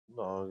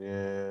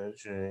dāgē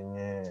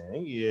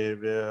chūnyē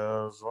yébē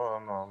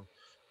sōnām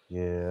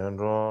yēn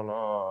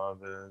rōlā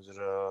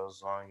bēzirē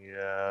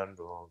sāngyē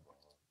rōbā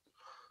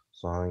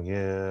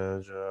sāngyē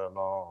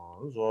chēnā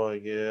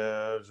sōgyē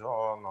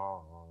chōnā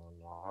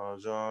nā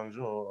chāng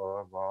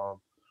chōbā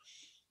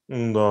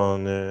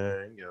dāne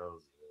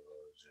gyāsū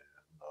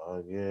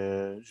dāgē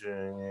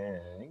chūnyē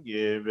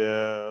yébē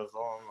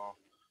sōnām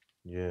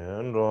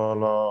yēn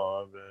rōlā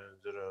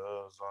bēzirē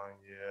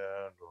sāngyē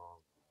rōbā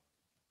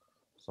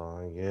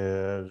sāngyē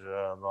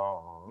chēnā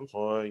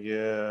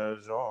sōgyē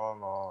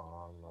chōnā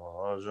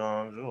nā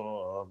chāng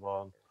chōbā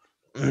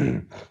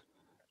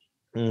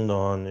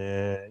dāne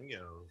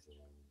gyāsū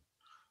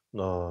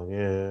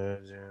dāgē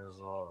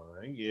jīnsā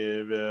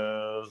yībē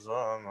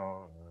sānā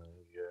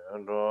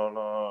yēn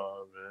rōlā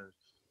bē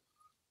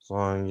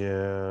sāngyē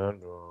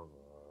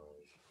rōbā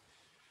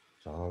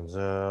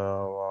chāngzē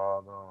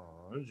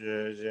wādāng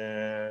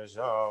jē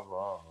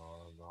shābā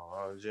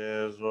dāng jē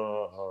sō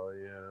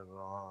yē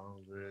rāng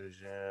gui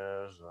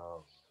jē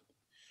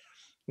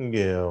shābā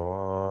gē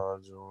wā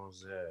chūng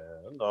sē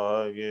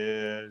dāgē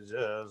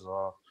jē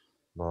sā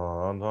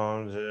dāng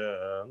tāng jē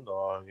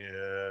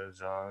dāgē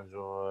chāng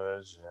chō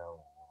chē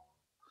wā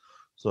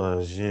sā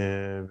shē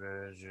bē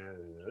chū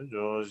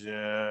chō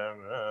shē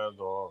mē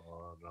tō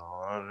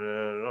rāng rē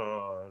rā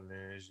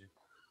lē shē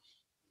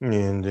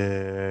nian dē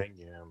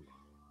gēn bā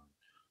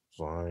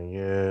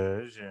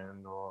sāngyē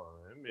shēn tō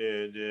bē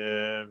dē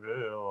bē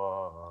wā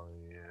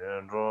yē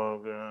rō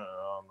gē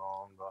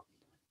nāng dā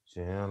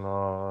shēn lā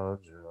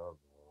chē bā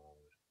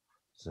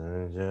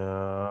sēn jē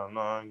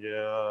nāng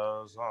gē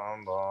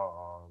sāng bā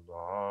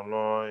dā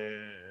lō yē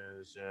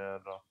shē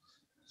rā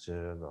shē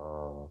dā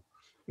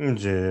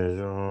jē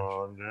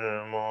zhōng jē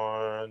mō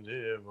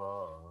dē bā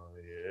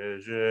yē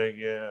shē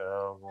gē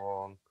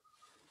gōng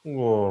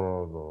gō rō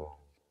dō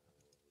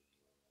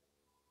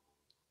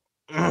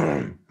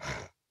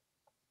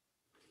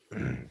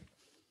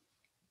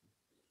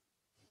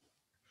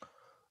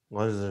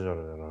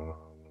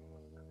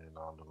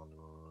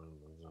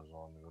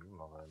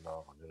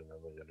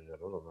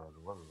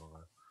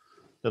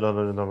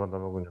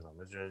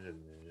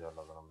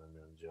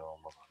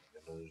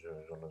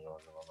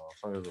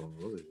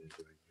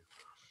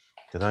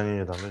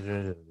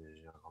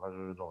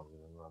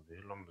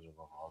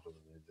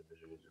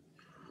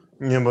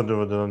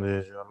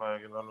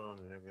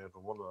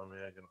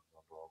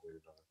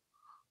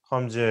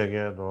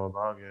함제게도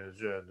나게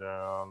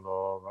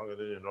죄대한도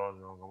가게들이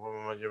로좀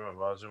그거만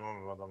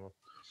마지막에 받으면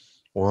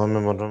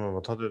오하면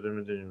받으면 타도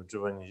되면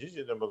주변이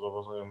지지된 것도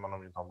벗어서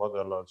만나면 다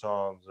받을라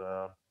찬제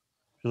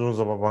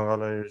주선서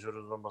방가래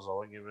주선서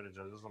봐서 기회를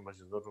주선서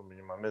마시도 좀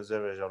미니맘에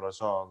제베자라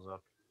찬제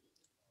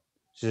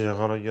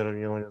시작하라 여러분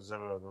영원히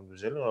제베도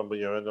제일 뭐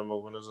예외도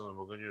먹고는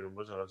뭐 그지를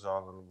뭐 잘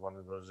찬제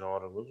반도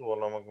저하고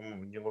올라만큼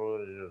문제로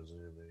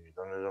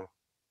일단은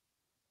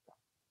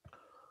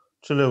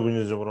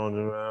칠레군이 저번에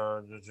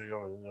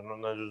주주경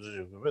연락나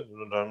주지 그게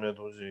다음에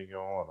도시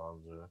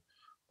경험하는데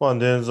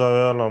관된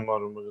사회랑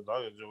말은 뭐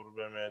다게 저로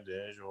배매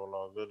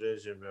대쇼라 그래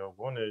집에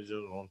보내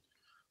좀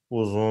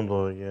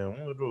우선도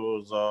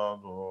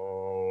영루자도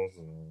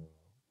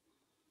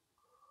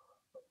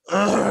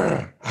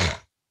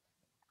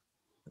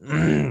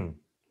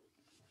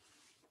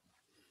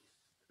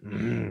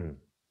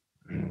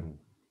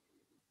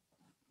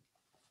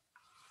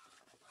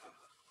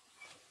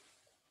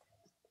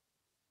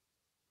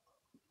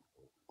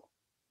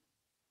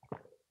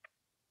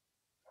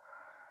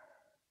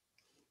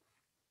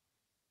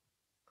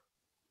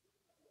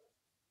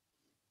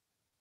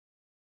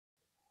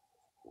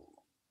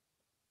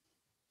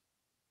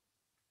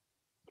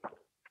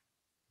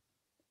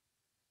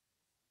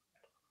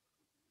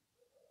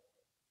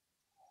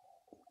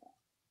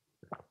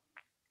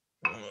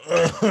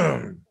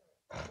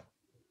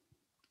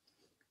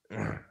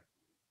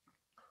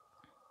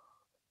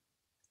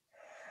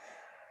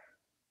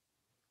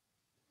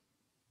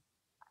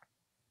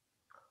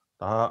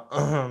다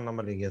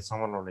남아리게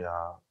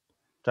상관로야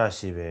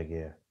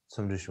자시베게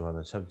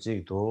섬주시와의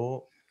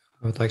첩직도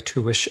I would like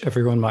to wish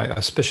everyone my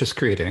auspicious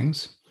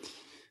greetings.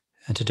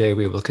 And today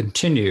we will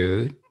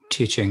continue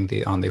teaching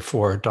on the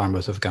 4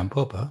 Dharmas of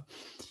Gampopa.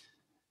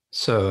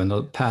 So in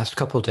the past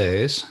couple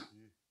days,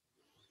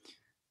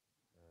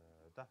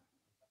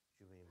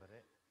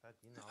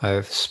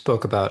 I've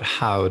spoke about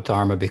how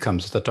Dharma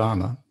becomes the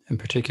Dharma. In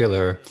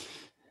particular,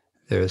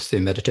 there's the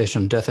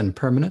meditation on death and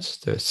impermanence.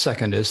 The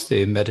second is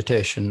the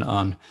meditation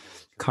on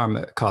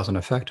karma, cause and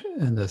effect.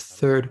 And the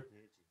third,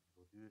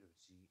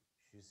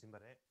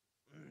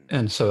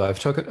 and so I've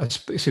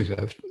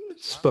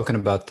spoken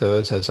about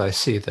those as I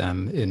see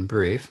them in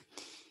brief.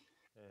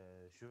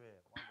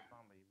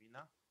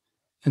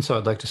 And so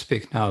I'd like to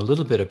speak now a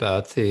little bit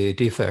about the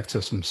defects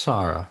of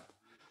samsara.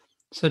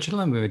 So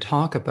generally, when we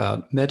talk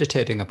about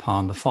meditating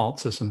upon the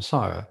faults of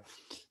samsara,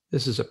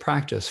 this is a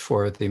practice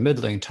for the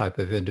middling type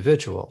of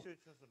individual.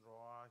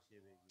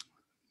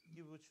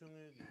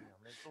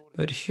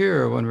 But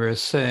here, when we're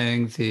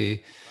saying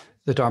the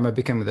the Dharma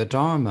becoming the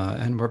Dharma,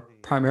 and we're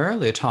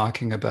primarily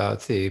talking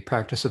about the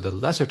practice of the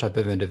lesser type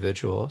of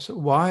individuals,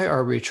 why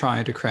are we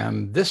trying to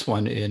cram this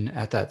one in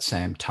at that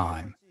same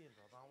time?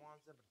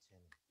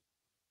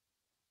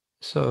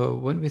 So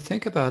when we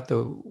think about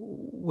the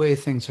way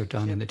things are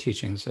done in the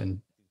teachings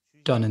and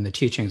done in the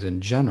teachings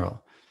in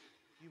general,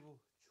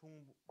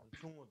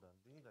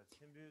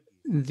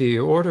 the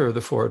order of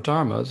the four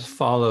dharmas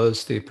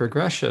follows the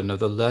progression of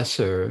the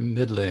lesser,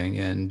 middling,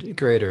 and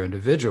greater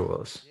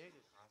individuals.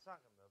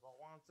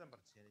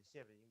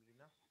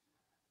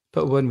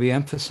 But when we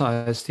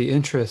emphasize the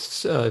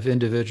interests of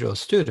individual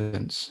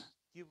students,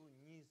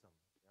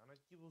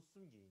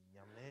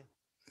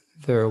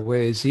 there are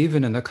ways,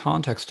 even in the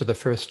context of the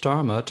first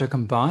dharma, to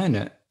combine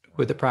it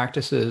with the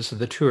practices of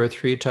the two or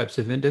three types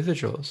of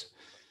individuals,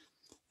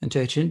 and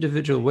take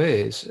individual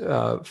ways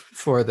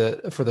for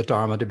the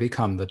dharma to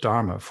become the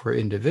dharma for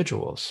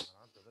individuals.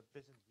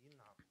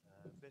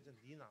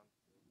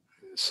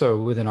 So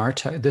within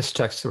this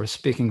text that we're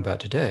speaking about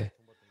today,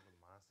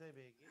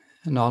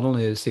 not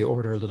only is the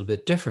order a little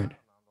bit different,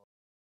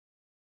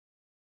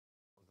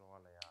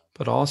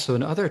 but also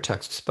in other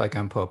texts by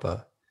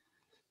Gampopa,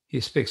 he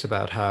speaks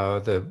about how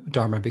the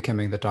Dharma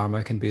becoming the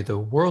Dharma can be the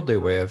worldly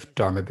way of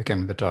Dharma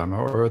becoming the Dharma,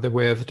 or the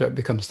way of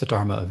becomes the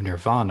Dharma of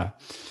Nirvana.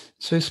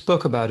 So he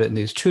spoke about it in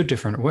these two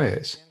different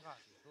ways.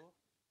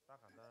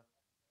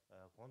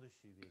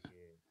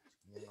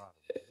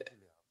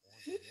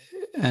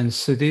 And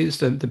so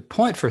the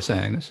point for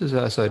saying this is,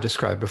 as I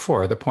described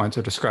before, the points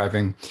are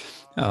describing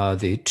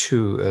the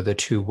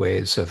two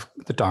ways of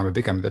the Dharma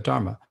becoming the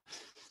Dharma.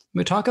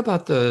 When we talk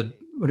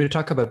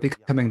about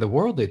becoming the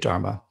worldly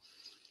Dharma,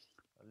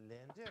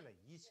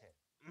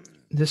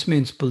 this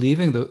means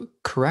believing the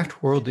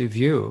correct worldly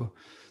view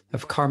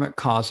of karmic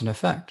cause and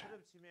effect,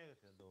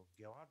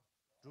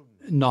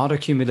 not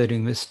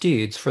accumulating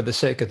misdeeds for the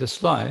sake of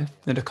this life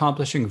and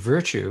accomplishing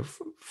virtue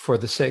for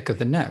the sake of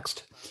the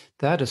next.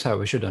 That is how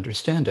we should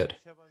understand it.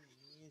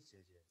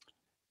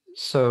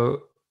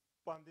 So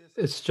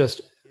it's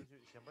just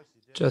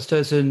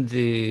as in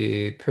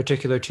the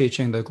particular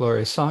teaching, the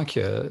Glory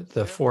Sakya,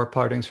 the four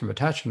partings from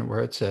attachment,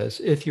 where it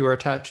says, if you are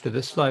attached to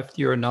this life,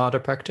 you are not a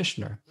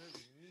practitioner.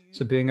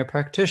 So being a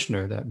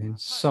practitioner, that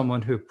means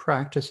someone who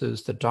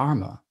practices the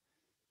Dharma.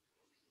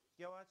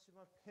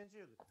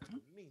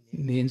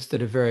 Means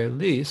that at very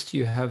least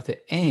you have the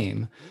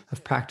aim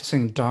of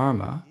practicing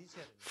Dharma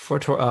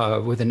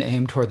with an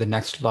aim toward the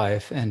next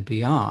life and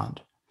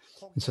beyond.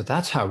 And so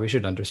that's how we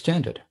should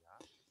understand it.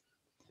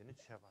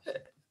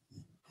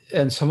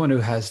 And someone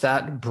who has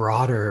that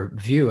broader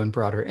view and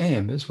broader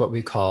aim is what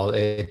we call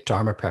a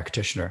Dharma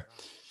practitioner.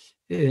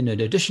 In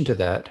addition to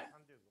that,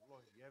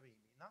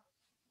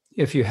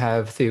 if you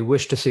have the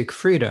wish to seek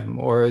freedom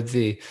or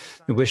the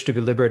wish to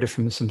be liberated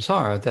from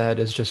samsara, that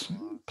is just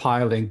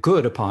piling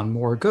good upon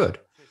more good.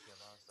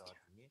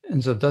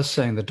 And so thus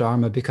saying the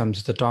Dharma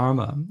becomes the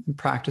Dharma,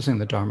 practicing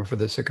the Dharma for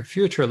the sake of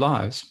future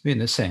lives mean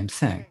the same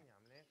thing.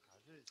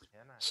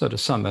 So to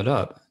sum it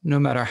up, no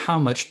matter how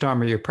much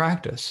Dharma you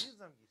practice,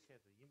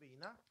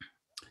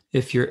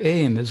 if your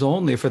aim is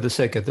only for the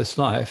sake of this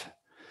life,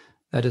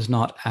 that is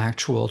not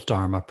actual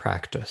Dharma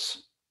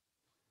practice.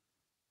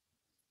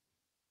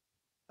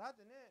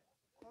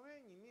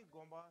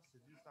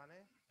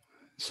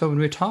 So when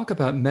we talk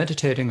about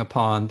meditating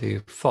upon the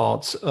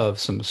faults of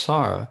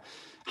samsara,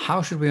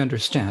 how should we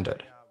understand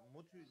it?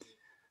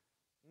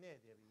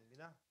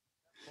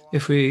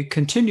 If we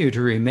continue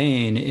to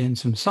remain in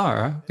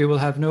samsara, we will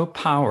have no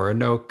power,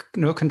 no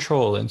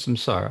control in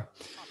samsara.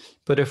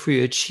 But if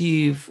we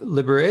achieve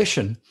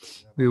liberation,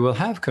 we will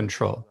have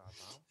control.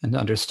 And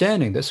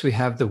understanding this, we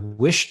have the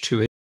wish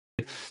to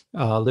achieve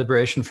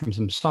liberation from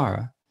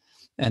samsara,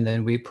 and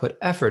then we put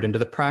effort into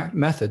the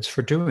methods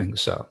for doing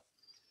so.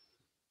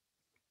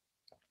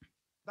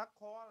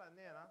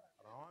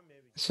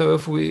 So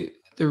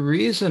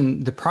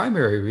the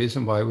primary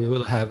reason why we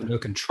will have no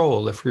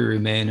control if we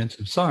remain in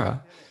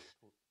samsara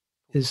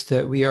is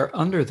that we are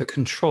under the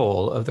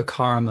control of the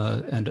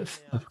karma and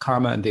of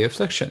karma and the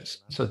afflictions.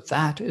 So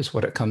that is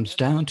what it comes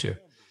down to.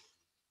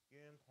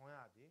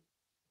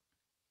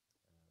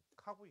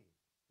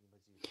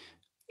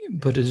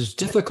 But it is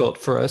difficult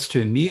for us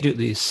to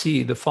immediately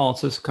see the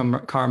faults of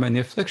karma and the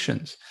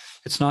afflictions.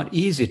 It's not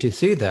easy to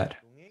see that.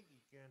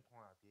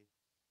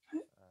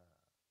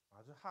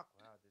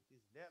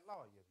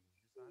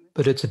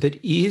 But it's a bit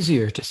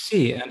easier to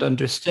see and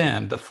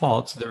understand the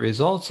faults, the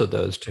results of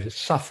those to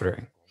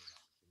suffering.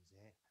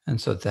 And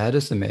so that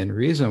is the main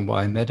reason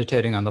why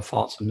meditating on the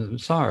faults of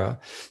samsara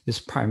is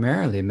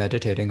primarily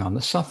meditating on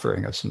the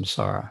suffering of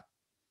samsara.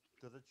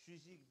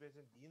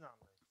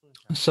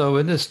 So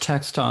in this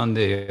text on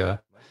the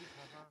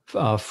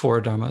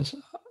four dharmas,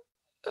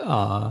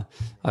 I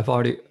have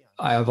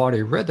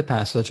already read the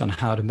passage on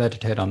how to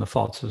meditate on the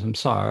faults of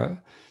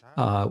samsara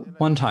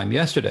one time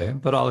yesterday,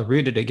 but I'll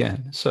read it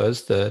again. So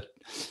as the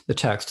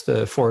text,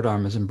 the four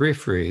dharmas in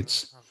brief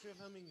reads,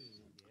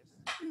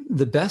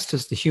 the best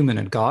is the human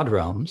and God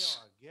realms,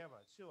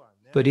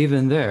 But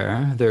even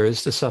there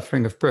is the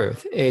suffering of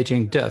birth,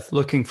 aging, death,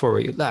 looking for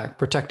what you lack,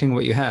 protecting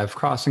what you have,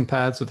 crossing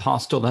paths with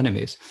hostile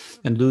enemies,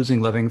 and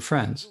losing loving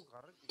friends.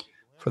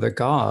 For the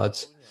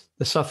gods,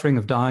 the suffering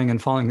of dying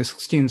and falling is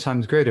 16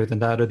 times greater than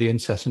that of the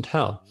incessant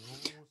hell.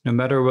 No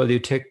matter whether you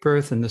take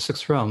birth in the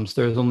 6 realms,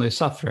 there is only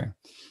suffering.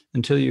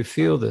 Until you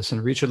feel this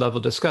and reach a level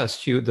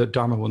discussed, the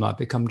Dharma will not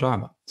become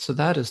Dharma. So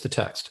that is the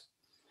text.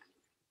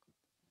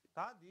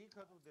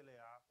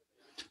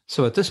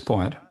 So at this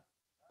point,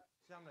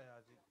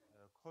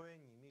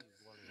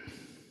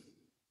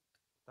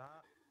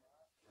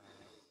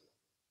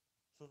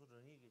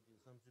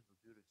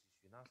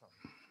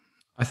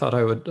 I thought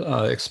I would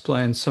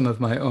explain some of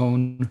my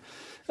own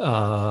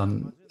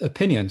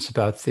opinions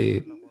about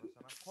the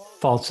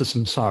false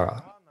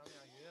samsara.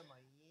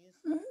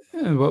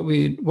 And what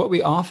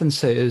we often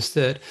say is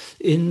that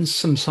in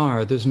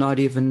samsara, there's not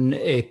even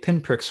a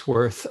pinprick's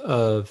worth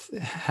of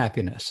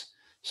happiness.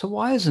 So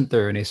why isn't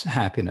there any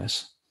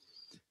happiness?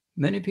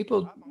 Many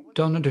people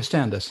don't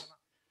understand this.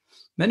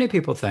 Many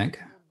people think,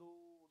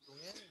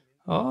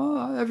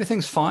 oh,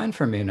 everything's fine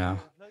for me now.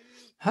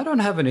 I don't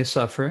have any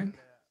suffering.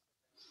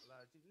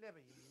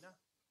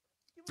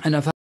 And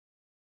if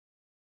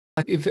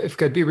I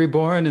could be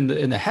reborn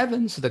in the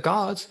heavens, the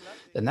gods,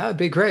 then that would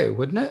be great,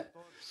 wouldn't it?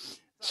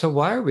 So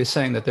why are we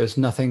saying that there's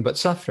nothing but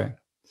suffering?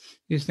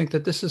 You think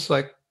that this is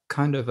like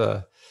kind of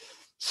a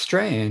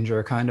strange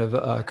or kind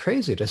of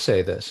crazy to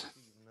say this.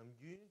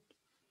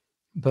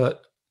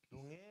 But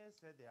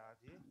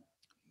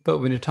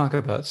when you talk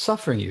about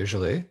suffering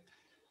usually,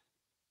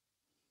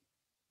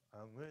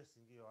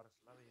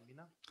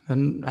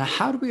 and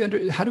how do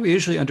we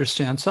usually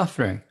understand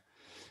suffering?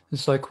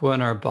 It's like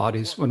when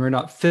we're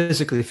not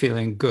physically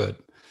feeling good,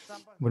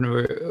 when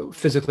we're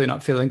physically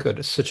not feeling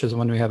good, such as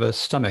when we have a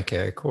stomach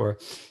ache or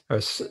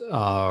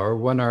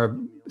when we're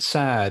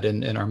sad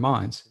in our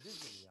minds.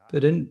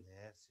 But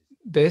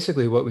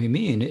basically what we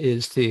mean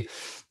is the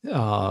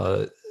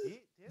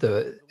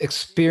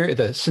experience,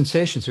 the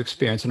sensations we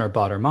experience in our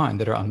body or mind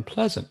that are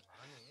unpleasant.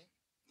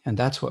 And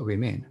that's what we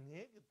mean.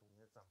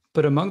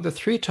 But among the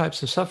 3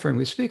 types of suffering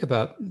we speak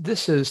about,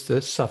 this is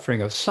the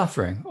suffering of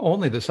suffering,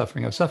 only the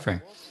suffering of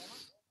suffering.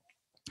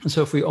 And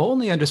so if we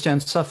only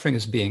understand suffering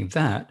as being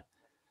that,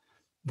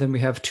 then we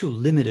have too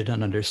limited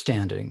an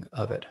understanding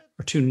of it,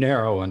 or too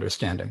narrow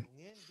understanding.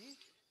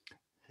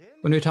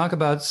 When we talk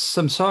about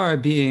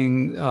samsara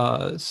being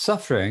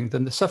suffering,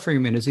 then the suffering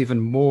we mean is even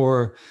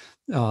more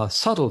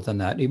subtle than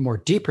that, even more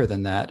deeper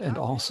than that, and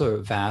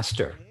also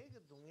vaster.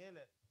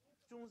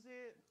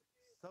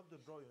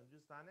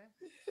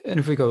 And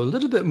if we go a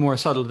little bit more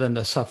subtle than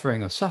the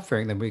suffering of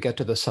suffering, then we get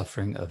to the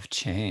suffering of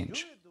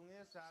change.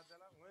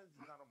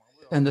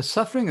 And the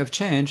suffering of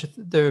change,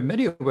 there are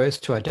many ways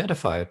to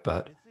identify it,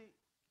 but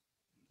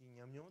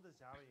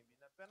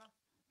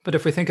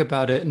if we think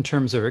about it in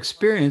terms of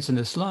experience in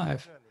this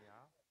life,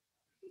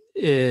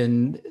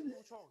 in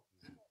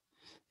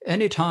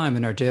any time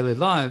in our daily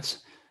lives,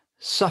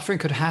 suffering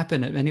could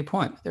happen at any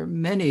point. There are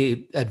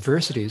many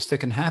adversities that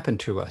can happen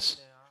to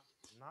us.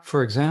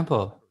 For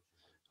example,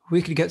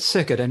 we could get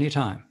sick at any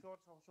time.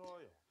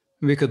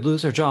 We could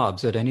lose our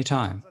jobs at any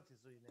time.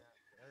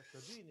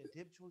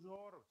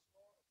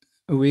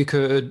 We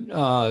could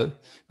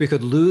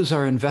lose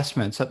our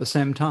investments at the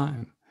same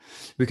time.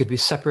 We could be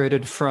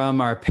separated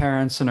from our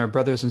parents and our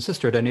brothers and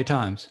sisters at any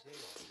times.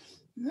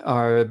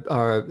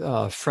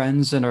 Our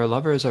friends and our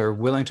lovers are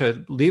willing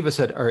to leave us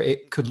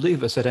could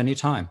leave us at any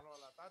time.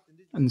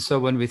 And so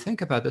when we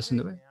think about this in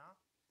the way,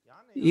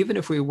 even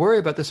if we worry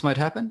about this might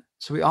happen,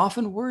 so we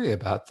often worry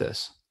about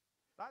this.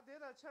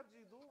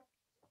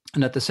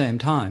 And at the same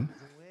time,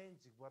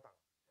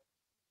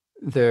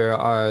 there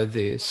are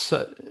the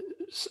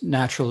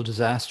natural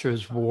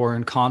disasters, war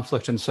and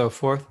conflict and so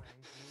forth.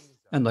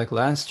 And like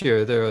last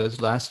year, there was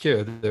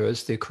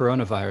the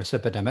coronavirus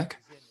epidemic.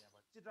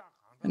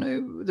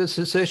 And this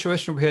is a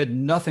situation where we had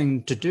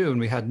nothing to do and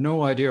we had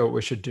no idea what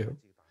we should do.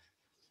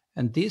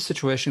 And these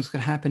situations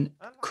could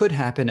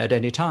happen at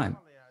any time.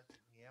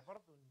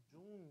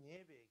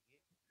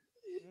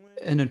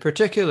 And in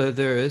particular,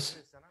 there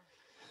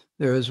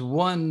is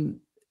one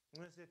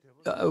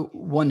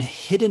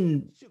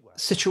hidden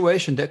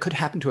situation that could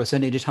happen to us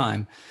at any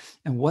time.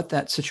 And what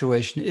that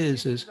situation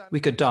is we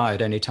could die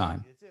at any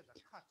time.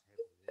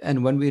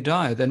 And when we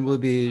die, then we'll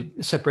be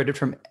separated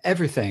from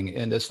everything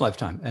in this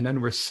lifetime. And then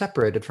we're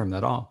separated from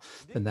that all.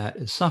 Then that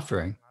is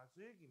suffering.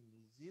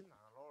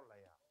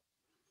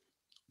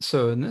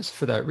 So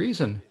for that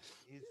reason,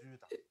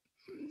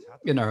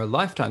 in our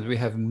lifetimes, we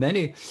have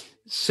many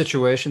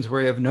situations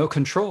where we have no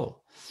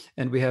control.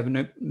 And we have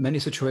many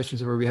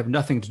situations where we have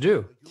nothing to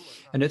do.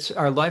 And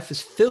our life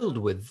is filled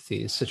with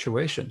these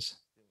situations.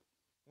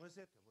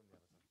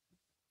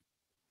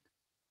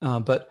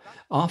 But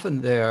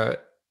often they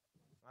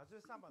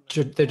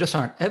just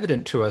aren't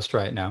evident to us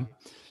right now.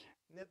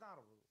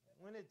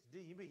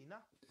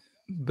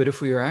 But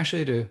if we are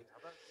actually to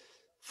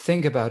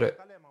think about it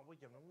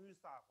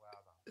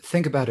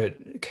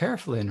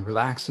carefully and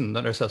relax and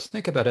let ourselves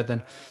think about it,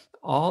 then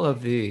all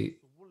of the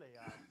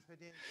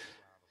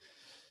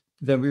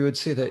then we would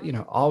see that,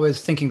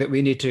 always thinking that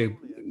we need to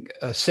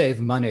save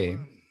money,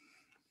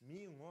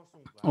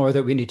 or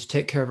that we need to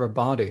take care of our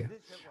body,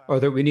 or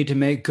that we need to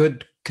make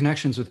good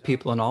connections with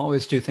people and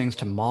always do things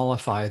to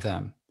mollify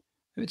them.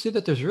 We would see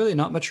that there's really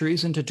not much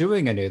reason to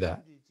doing any of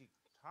that.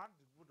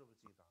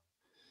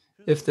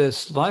 If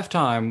this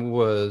lifetime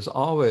was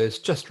always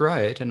just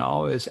right and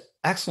always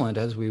excellent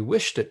as we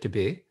wished it to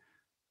be,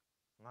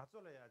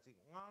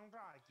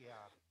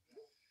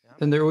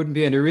 then there wouldn't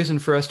be any reason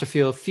for us to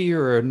feel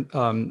fear or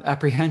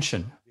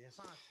apprehension,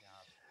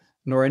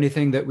 nor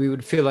anything that we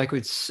would feel like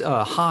we'd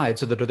hide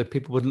so that other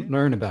people wouldn't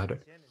learn about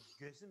it,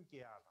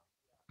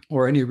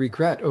 or any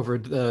regret over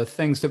the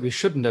things that we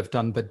shouldn't have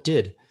done but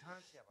did,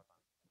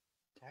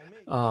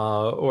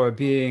 or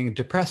being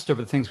depressed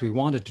over the things we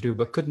wanted to do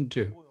but couldn't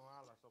do,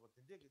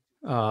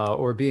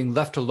 or being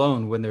left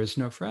alone when there's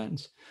no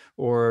friends,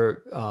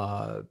 or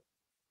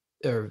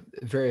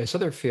various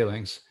other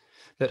feelings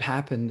that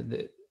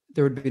happen.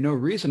 There would be no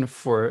reason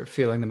for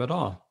feeling them at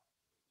all.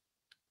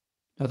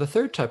 Now, the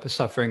third type of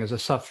suffering is a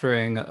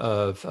suffering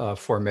of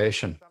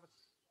formation.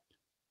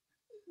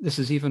 This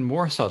is even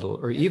more subtle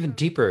or even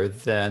deeper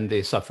than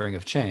the suffering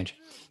of change.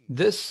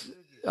 This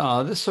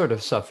sort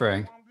of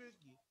suffering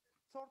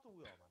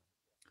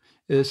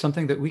is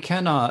something that we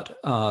cannot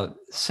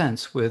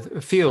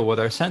feel with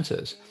our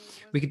senses.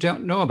 We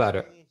don't know about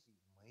it.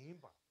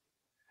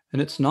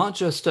 And it's not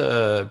just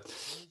a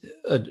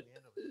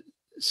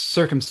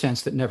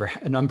circumstance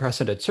an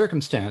unprecedented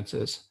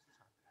circumstances.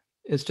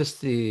 It's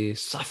just the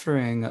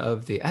suffering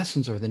of the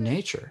essence or the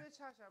nature.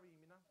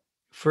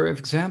 For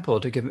example,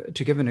 to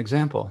give an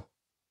example,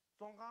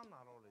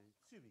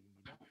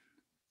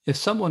 if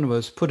someone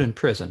was put in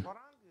prison,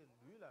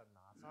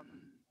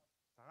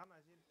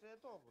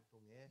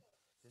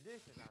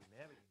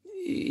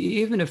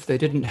 even if they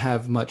didn't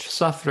have much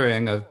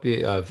suffering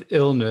of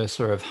illness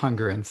or of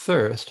hunger and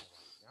thirst,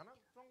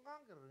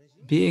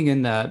 being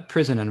in that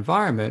prison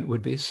environment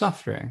would be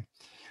suffering,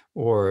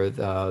 or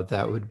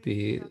that would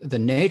be the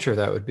nature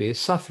that would be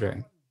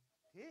suffering.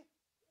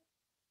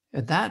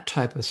 And that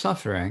type of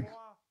suffering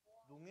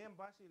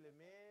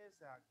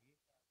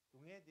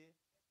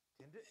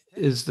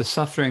is the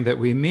suffering that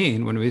we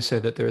mean when we say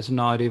that there's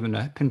not even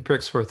a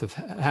pinprick's worth of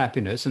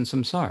happiness in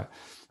samsara.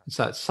 It's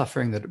that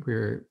suffering that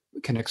we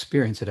can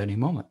experience at any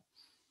moment.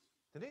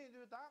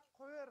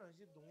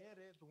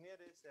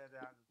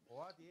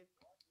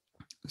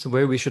 It's the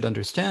way we should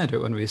understand it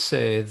when we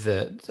say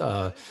that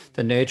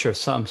the nature of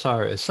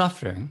samsara is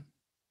suffering.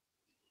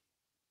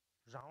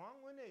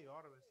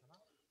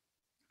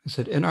 Is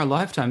that in our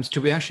lifetimes,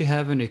 do we actually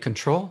have any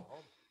control?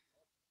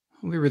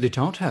 We really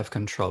don't have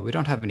control. We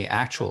don't have any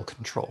actual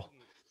control.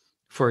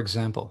 For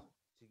example,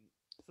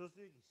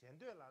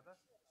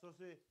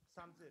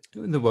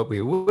 doing what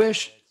we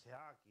wish,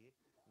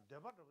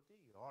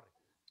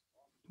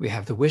 we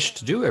have the wish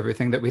to do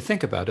everything that we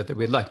think about it that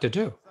we'd like to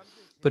do.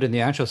 But in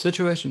the actual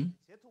situation,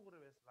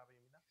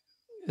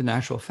 in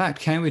actual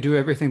fact, can we do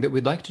everything that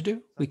we'd like to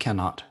do? We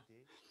cannot.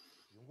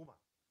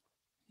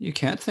 You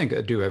can't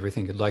do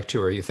everything you'd like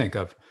to or you think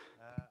of.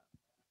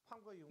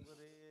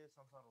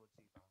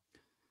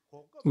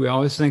 We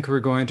always think we're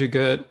going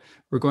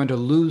to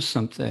lose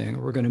something,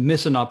 or we're going to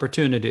miss an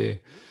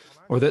opportunity,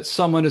 or that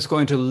someone is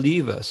going to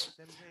leave us,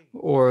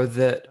 or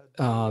that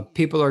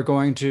people are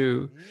going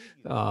to,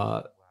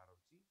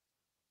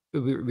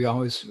 we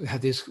always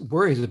have these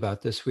worries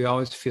about this. We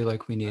always feel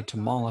like we need to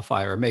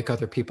mollify or make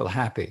other people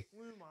happy.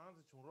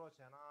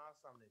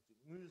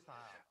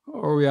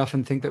 Or we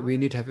often think that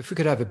if we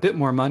could have a bit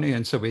more money,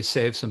 and so we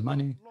save some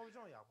money.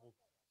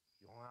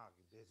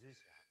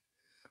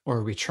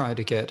 Or we try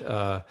to get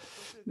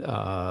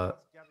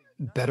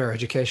better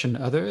education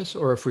than others,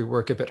 or if we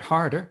work a bit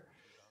harder,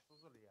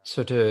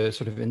 so to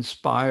sort of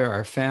inspire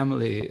our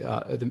family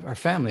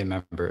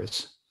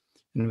members.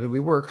 And we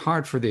work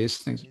hard for these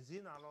things.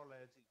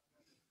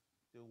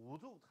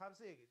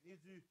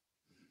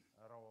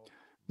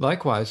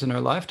 Likewise, in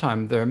our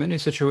lifetime, there are many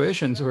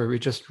situations where we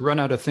just run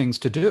out of things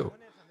to do.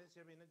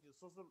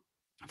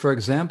 For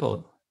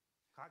example,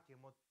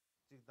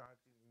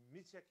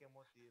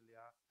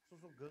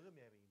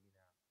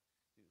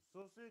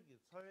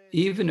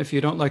 even if you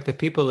don't like the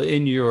people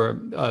in your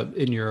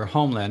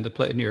homeland,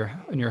 in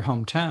your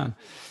hometown,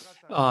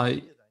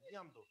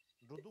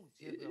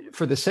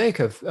 for the sake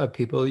of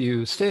people,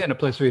 you stay in a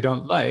place where you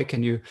don't like,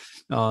 and you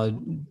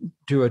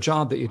do a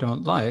job that you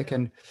don't like,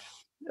 and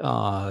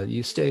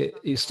you stay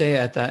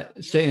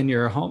in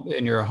your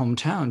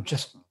hometown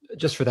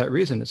just for that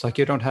reason. It's like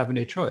you don't have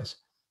any choice.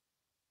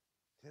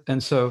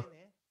 And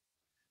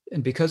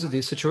because of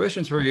these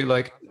situations where you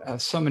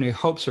have so many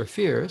hopes or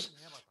fears,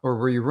 or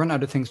where you run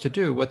out of things to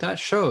do, what that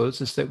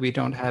shows is that we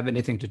don't have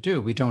anything to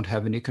do. We don't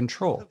have any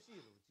control.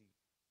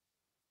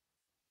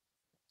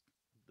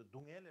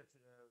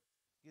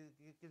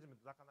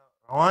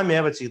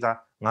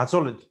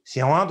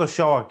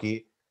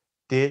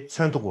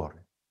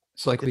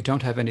 It's like we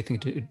don't have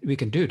anything we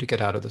can do to get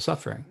out of the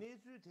suffering.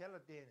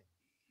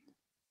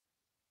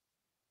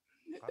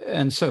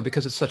 And so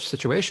because of such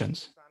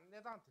situations,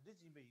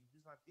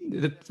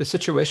 the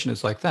situation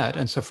is like that.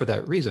 And so for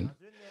that reason,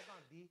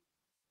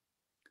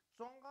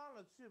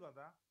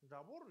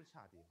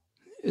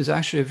 is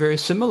actually very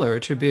similar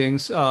to being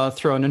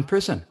thrown in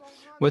prison.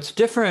 What's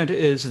different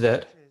is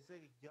that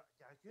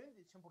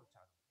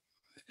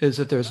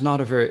there's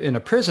not in a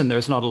prison,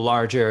 there's not a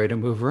large area to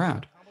move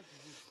around.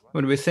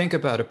 When we think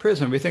about a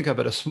prison, we think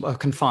about a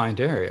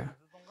confined area.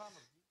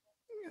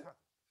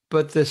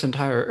 But this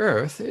entire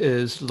earth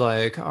is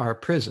like our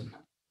prison.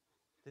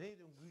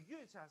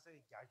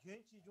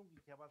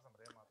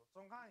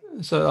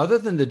 So other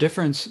than the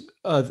difference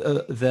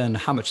than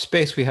how much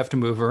space we have to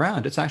move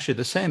around, it's actually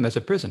the same as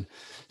a prison.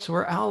 So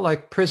we're all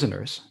like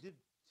prisoners.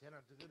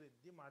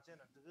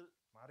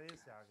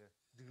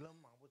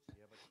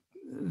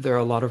 There are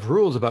a lot of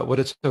rules about what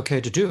it's okay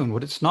to do and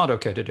what it's not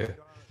okay to do.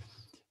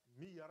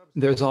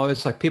 There's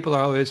always people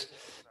are always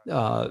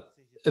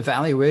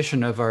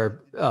evaluation of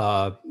our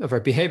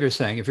behavior,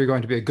 saying if you're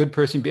going to be a good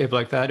person, behave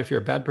like that. If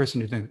you're a bad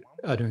person, you're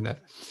doing that.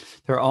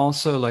 They're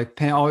also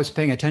always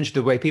paying attention to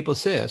the way people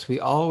say us. We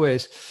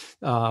always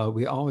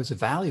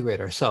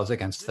evaluate ourselves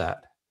against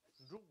that.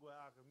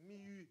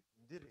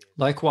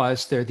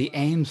 Likewise, they're the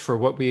aims for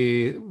what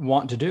we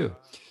want to do,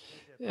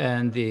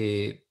 and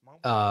the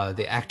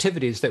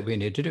activities that we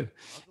need to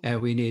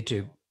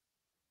do,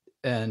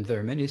 and there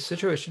are many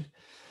situations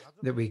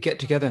that we get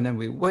together and then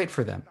we wait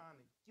for them.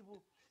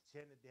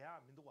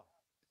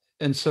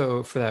 And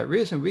so for that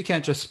reason, we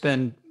can't just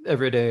take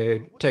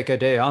a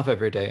day off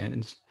every day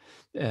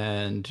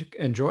and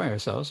enjoy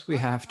ourselves. We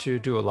have to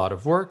do a lot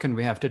of work and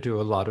we have to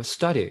do a lot of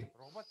study.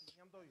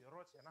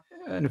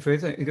 And if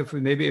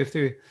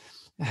we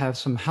have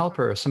some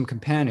helper, some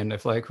companion,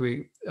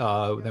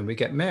 then we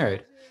get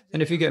married.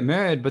 And if you get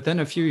married, but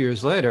then a few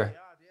years later,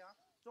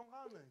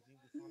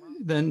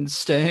 then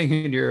staying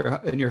in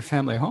your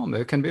family home,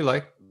 it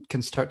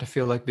can start to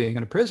feel like being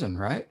in a prison,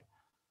 right?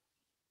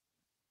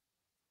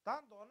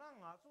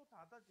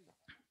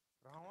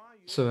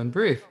 So in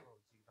brief,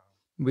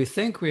 we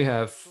think we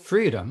have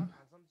freedom.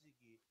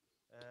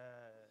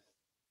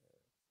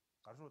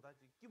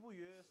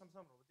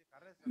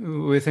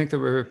 We think that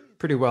we're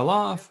pretty well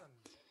off.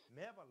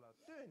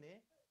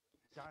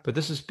 But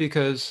this is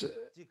because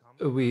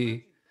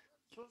we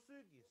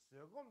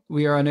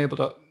are unable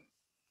to.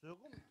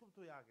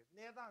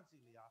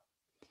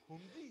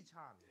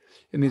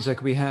 It means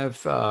we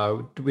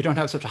don't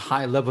have such a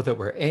high level that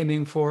we're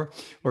aiming for,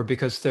 or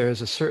because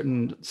there's a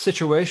certain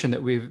situation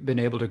that we've been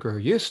able to grow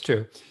used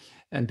to.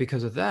 And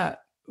because of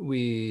that,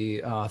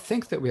 we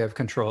think that we have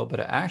control,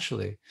 but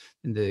actually,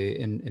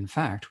 in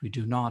fact, we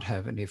do not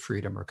have any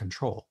freedom or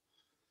control.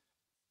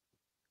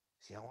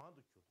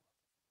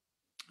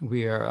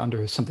 We are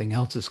under something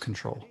else's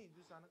control.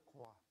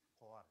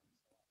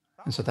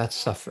 And so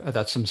that's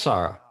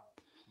samsara.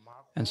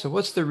 And so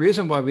what's the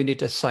reason why we need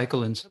to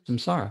cycle in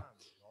samsara?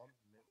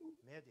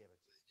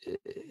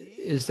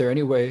 Is there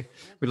any way,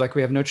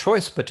 we have no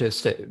choice but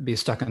to be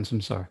stuck in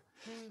samsara?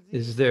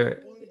 Is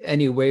there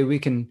any way we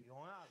can,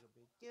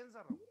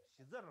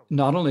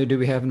 not only do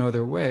we have no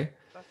other way,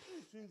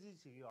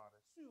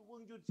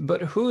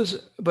 but who's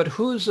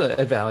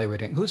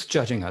evaluating, who's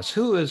judging us,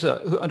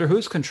 under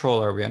whose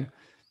control are we in?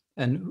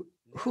 And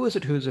who is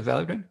it who's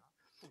evaluating?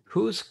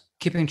 Who's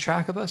keeping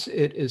track of us?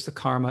 It is the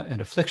karma and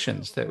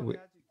afflictions that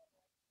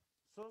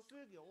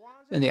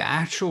in the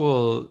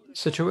actual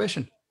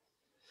situation,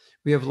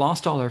 we have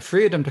lost all our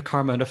freedom to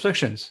karma and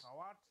afflictions.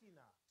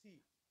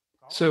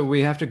 So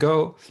we have to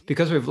go,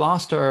 because we've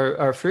lost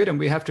our freedom,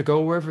 we have to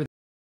go wherever.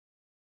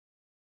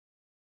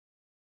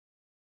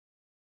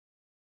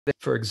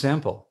 For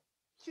example,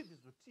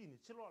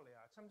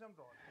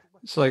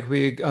 it's like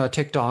we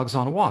take dogs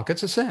on a walk.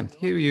 It's the same.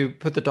 You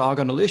put the dog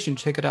on a leash and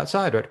you take it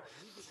outside, right?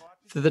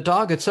 The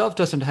dog itself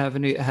doesn't have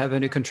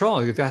any control.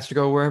 It has to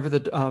go wherever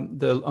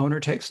the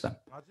owner takes them.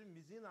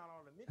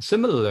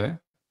 Similarly,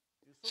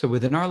 so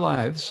within our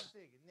lives,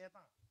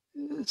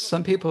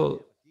 some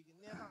people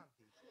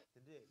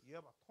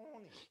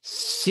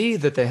see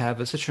that they have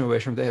a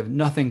situation where they have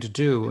nothing to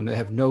do and they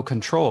have no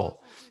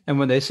control. And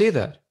when they see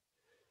that,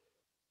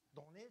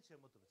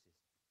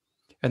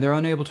 and they're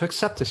unable to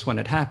accept this when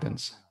it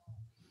happens.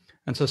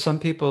 And so some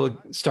people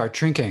start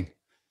drinking,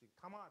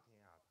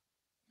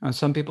 and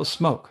some people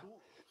smoke,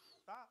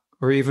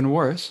 or even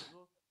worse,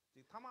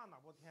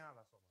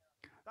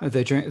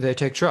 they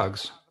take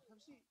drugs.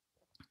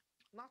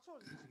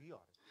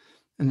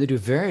 And they do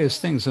various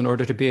things in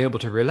order to be able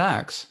to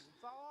relax.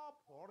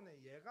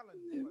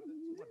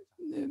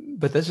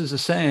 But this is the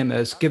same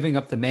as giving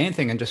up the main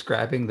thing and just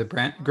giving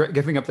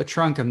up the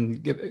trunk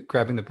and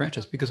grabbing the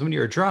branches. Because when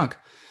you're drunk,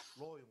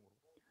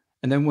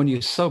 and then when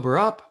you sober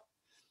up,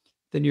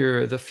 then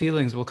the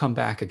feelings will come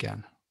back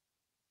again.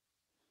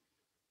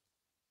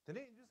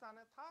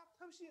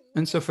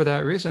 And so for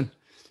that reason,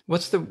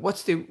 what's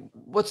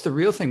the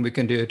real thing we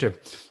can do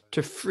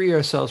to free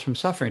ourselves from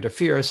suffering, to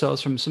free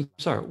ourselves from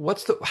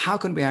samsara? How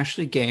can we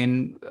actually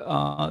gain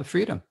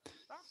freedom?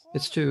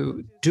 It's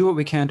to do what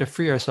we can to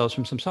free ourselves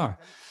from samsara.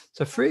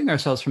 So freeing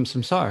ourselves from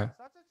samsara,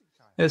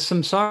 is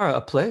samsara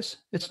a place?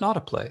 It's not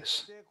a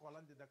place.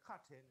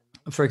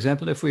 For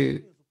example,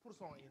 even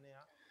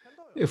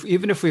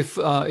if we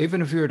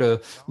were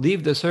to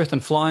leave this earth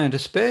and fly into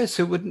space,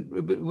 it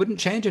wouldn't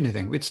change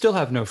anything. We'd still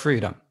have no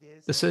freedom.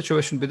 The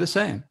situation would be the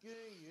same.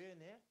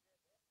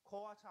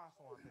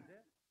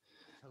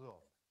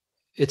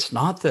 It's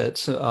not that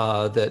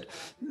that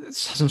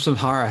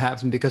samsara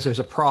happens because there's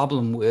a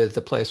problem with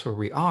the place where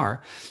we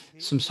are.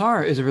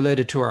 Samsara is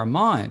related to our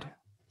mind.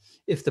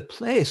 If the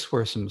place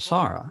were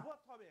samsara,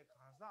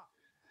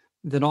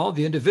 then all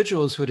the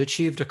individuals who had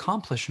achieved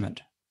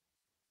accomplishment,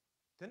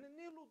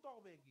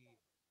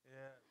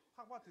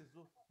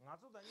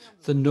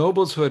 the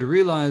nobles who had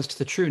realized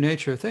the true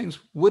nature of things,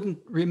 wouldn't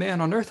remain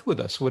on earth with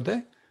us, would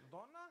they?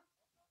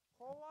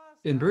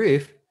 In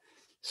brief,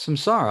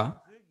 samsara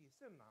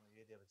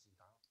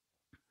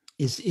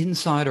is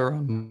inside our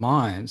own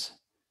minds,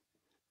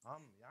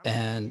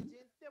 and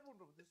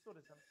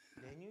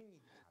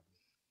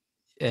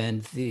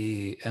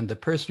the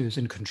person who's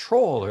in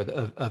control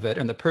of it,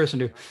 and the person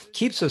who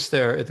keeps us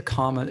there, are the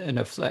karma and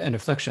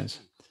afflictions.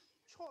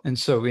 And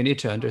so we need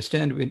to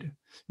understand.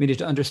 We need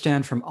to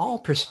understand from all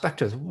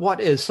perspectives what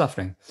is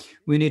suffering.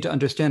 We need to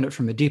understand it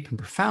from a deep and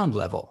profound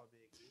level.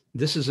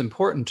 This is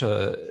important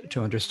to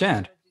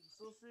understand.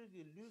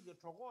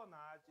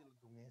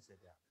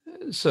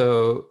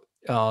 So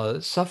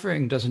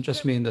suffering doesn't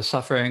just mean the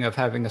suffering of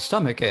having a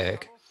stomach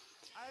ache,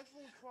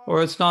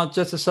 or it's not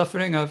just the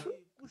suffering of,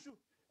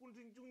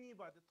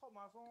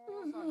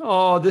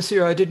 oh, this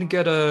year I didn't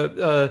get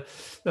an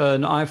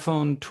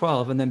iPhone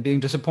 12 and then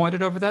being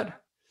disappointed over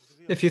that.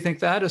 If you think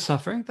that is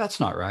suffering, that's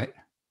not right.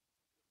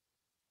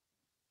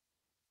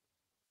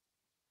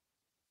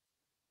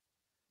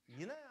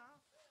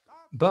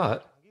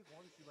 But,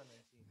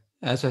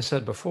 as I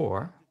said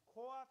before,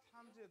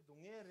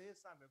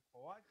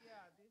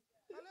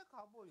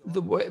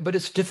 but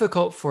it's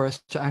difficult for us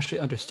to actually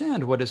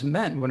understand what is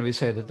meant when we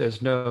say that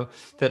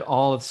that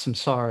all of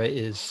samsara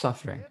is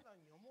suffering.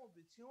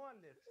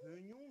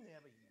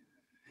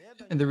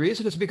 And the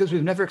reason is because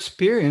we've never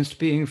experienced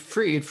being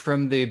freed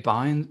from the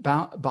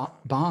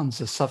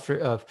bonds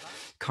of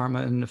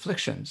karma and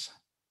afflictions.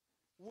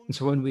 And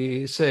so when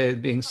we say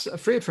being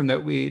freed from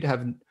that, we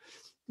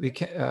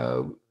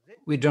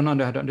don't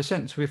know how to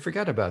understand, so we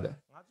forget about it.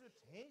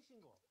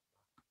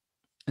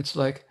 It's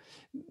like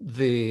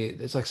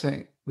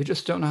saying we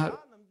just don't know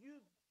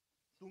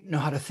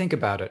how to think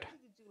about it.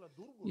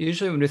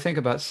 Usually when we think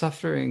about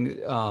suffering,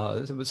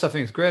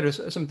 suffering is greater,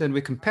 something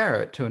we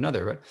compare it to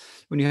another. Right?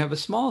 When you have a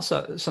small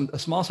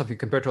suffering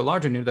compared to a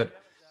larger need,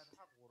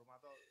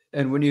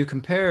 and when you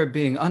compare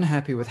being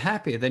unhappy with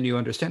happy, then you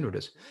understand what it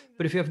is.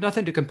 But if you have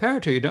nothing to compare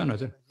it to, you don't know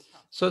it.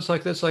 So it's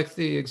like this, like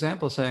the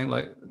example saying,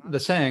 like the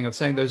saying of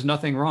saying there's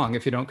nothing wrong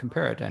if you don't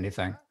compare it to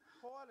anything.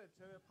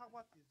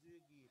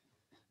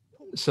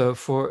 So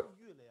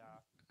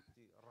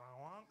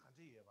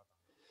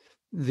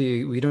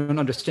we don't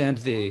understand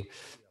the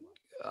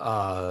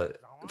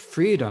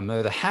freedom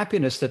or the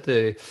happiness that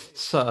the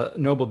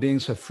noble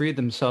beings have freed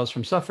themselves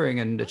from suffering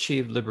and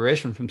achieved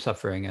liberation from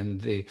suffering,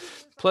 and the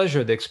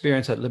pleasure they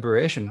experience at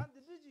liberation.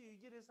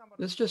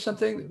 It's just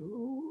something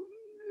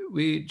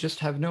we just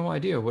have no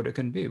idea what it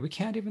can be. We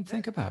can't even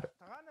think about it.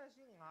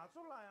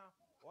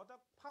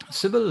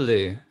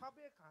 Similarly,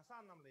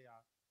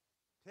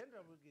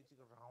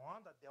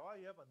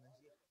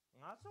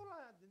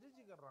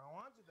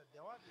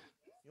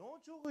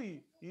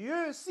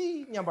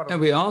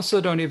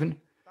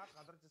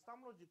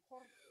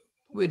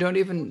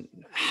 and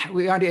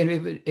we aren't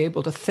even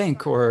able to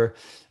think or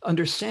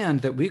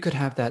understand that we could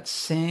have that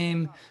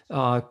same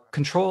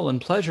control and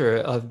pleasure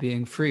of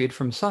being freed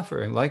from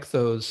suffering, like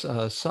those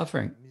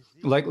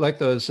like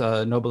those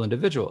noble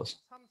individuals.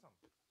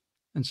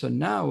 And so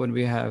now when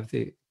we have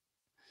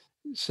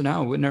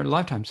now in our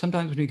lifetime,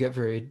 sometimes when we get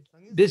very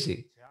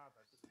busy,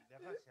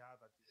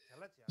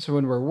 so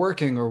when we're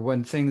working or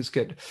when things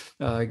get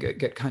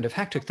kind of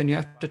hectic, then you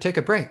have to take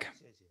a break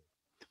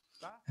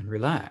and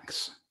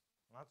relax.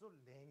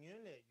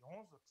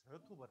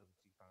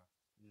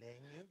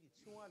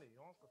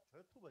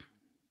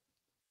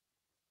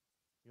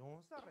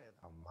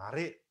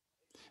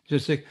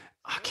 Just like,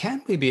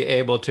 can we be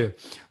able to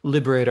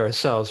liberate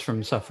ourselves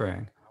from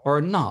suffering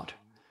or not?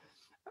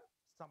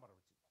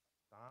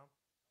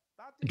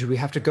 Do we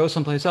have to go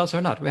someplace else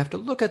or not? We have to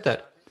look at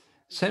that.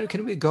 Say,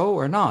 can we go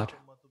or not?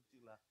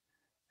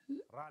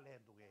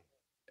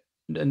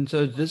 And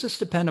so does this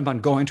depend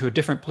upon going to a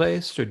different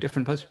place, We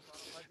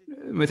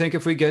think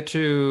if we get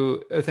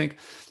to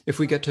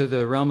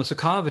the realm of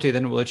Sukhavati,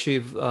 then we'll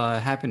achieve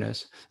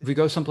happiness. If we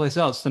go someplace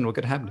else, then we'll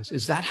get happiness.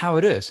 Is that how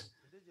it is?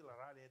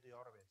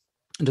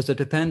 Does it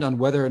depend on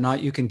whether or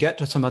not you can get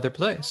to some other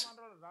place?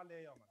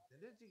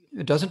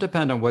 It doesn't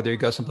depend on whether you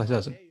go someplace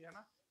else.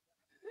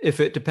 If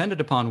it depended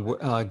upon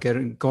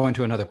going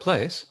to another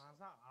place,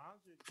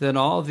 then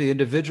all the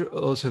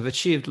individuals who've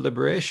achieved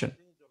liberation,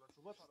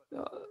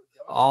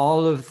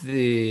 all of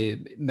the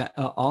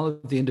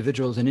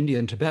individuals in India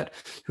and Tibet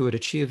who had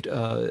achieved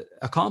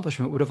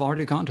accomplishment would have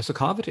already gone to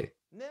Sukhavati.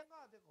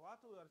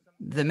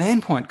 The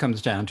main point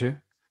comes down to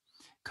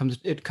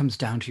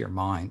your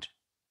mind.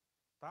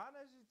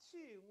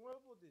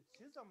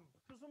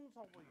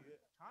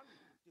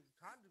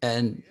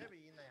 And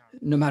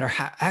no matter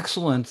how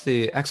excellent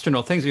the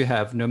external things you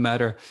have, no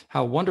matter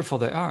how wonderful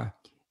they are,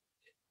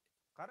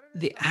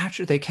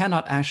 they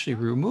cannot actually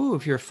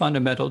remove your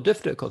fundamental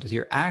difficulties.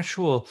 Your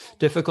actual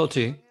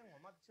difficulty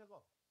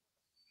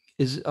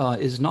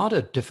is not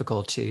a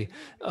difficulty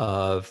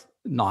of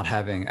not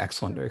having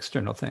excellent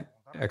external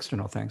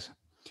things.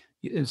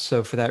 And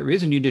so for that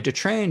reason, you need to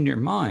train your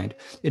mind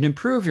and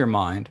improve your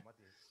mind.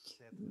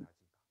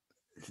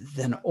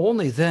 Then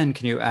only then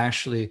can you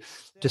actually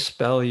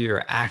dispel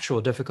your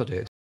actual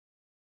difficulties.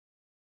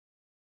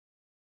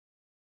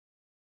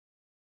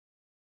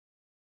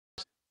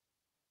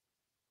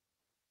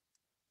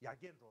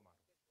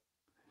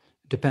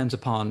 Depends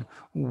upon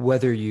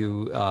whether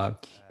you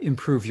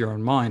improve your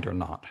own mind or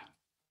not.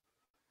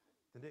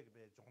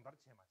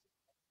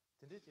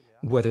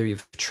 Whether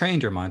you've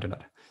trained your mind or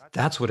not.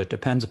 That's what it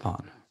depends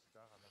upon.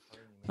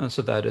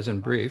 So that is in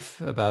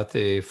brief about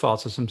the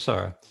faults of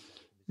samsara.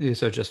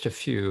 These are just a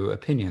few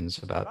opinions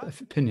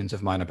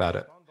of mine about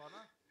it.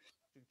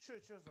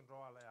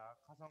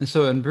 And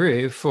so in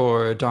brief,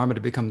 for Dharma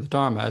to become the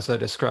Dharma, as I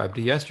described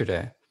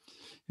yesterday,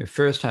 I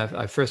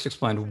first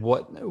explained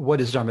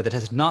what is Dharma that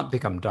has not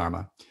become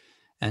Dharma,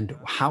 and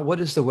what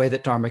is the way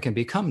that Dharma can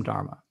become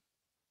Dharma.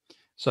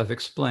 So I've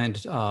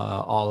explained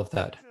all of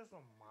that.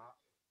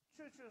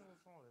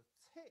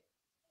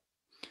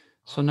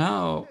 So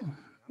now,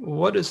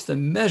 what is the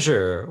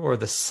measure or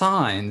the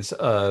signs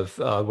of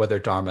whether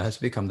Dharma has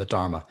become the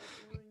Dharma?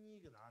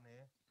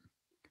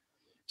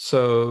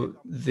 So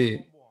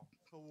there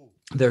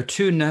are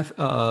two in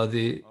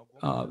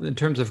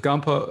terms of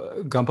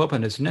Gampopa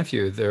and his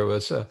nephew, there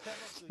was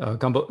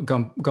Gampo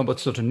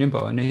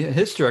Tsoto, and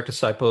his direct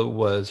disciple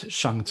was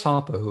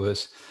Shangtsapa, who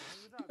was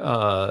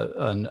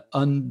an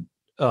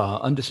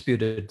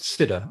undisputed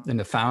siddha and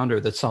the founder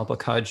of the Tsalpa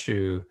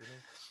Kagyu.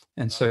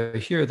 And so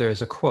here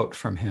there's a quote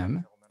from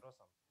him.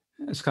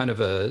 It's kind of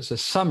a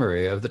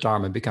summary of the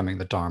Dharma becoming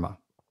the Dharma.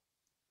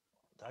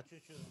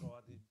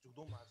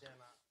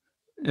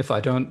 If I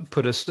don't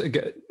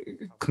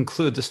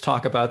conclude this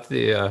talk about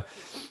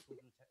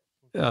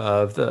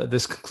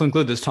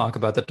conclude this talk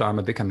about the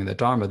Dharma becoming the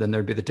Dharma, then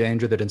there'd be the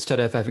danger that instead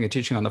of having a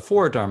teaching on the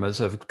four Dharmas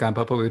of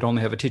Gampopa, we would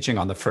only have a teaching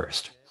on the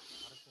first.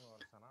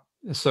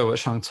 So what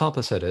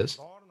Shangtsapa said is,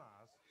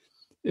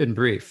 in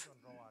brief,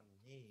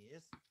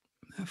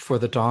 for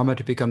the Dharma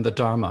to become the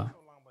Dharma,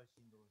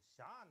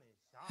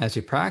 as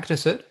you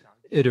practice it,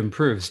 it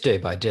improves day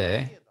by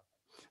day,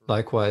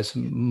 likewise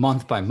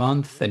month by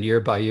month and year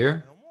by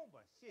year,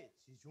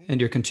 and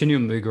you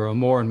continually grow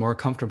more and more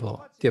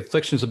comfortable. The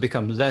afflictions will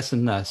become less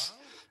and less.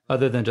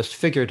 Other than just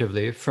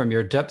figuratively, from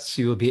your depths,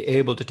 you will be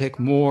able to take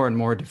more and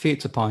more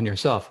defeats upon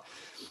yourself.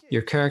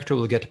 Your character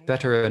will get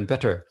better and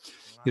better.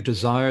 Your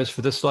desires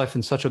for this life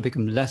and such will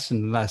become less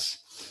and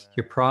less.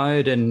 Your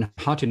pride and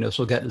haughtiness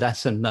will get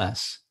less and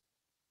less.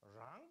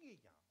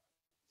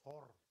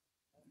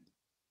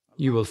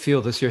 You will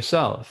feel this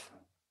yourself,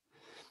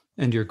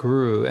 and your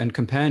guru and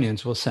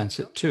companions will sense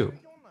it too.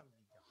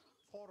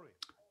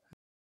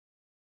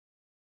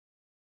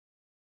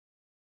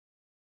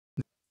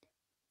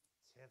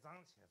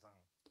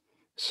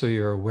 So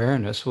your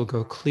awareness will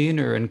go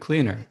cleaner and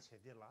cleaner,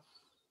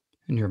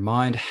 and your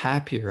mind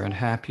happier and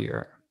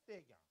happier.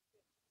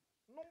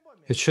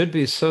 It should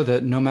be so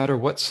that no matter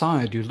what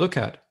side you look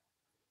at,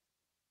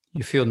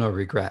 you feel no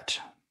regret.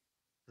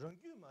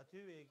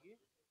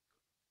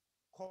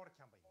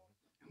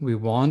 We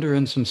wander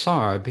in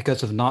samsara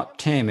because of not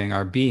taming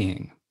our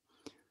being.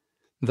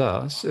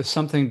 Thus, if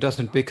something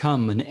doesn't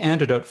become an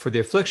antidote for the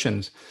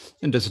afflictions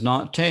and does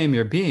not tame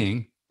your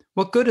being,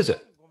 what good is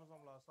it?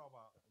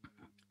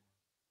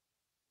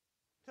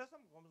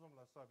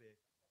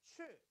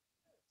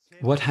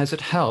 What has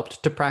it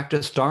helped to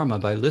practice Dharma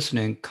by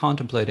listening,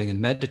 contemplating, and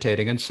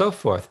meditating, and so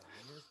forth?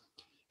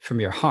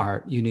 From your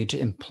heart, you need to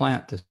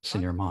implant this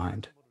in your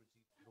mind.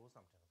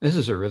 This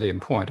is a really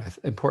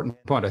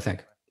important point, I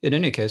think. In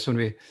any case,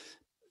 when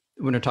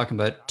we're talking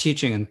about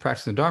teaching and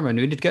practicing Dharma, we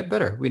need to get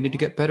better. We need to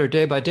get better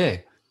day by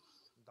day.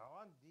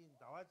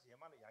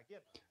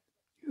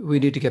 We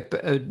need to get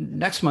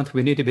next month.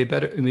 We need to be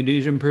better. We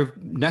need to improve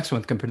next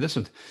month compared to this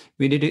month.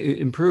 We need to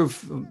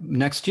improve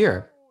next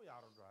year.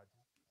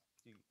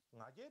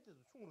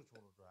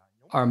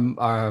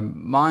 Our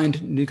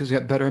mind needs to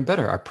get better and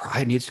better. Our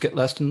pride needs to get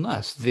less and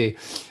less. The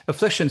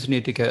afflictions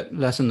need to get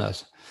less and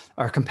less.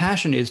 Our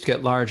compassion needs to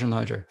get larger and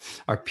larger.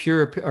 Our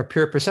pure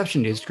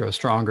perception needs to grow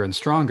stronger and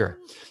stronger.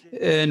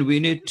 And we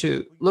need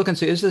to look and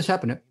say, is this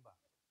happening?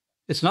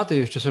 It's not that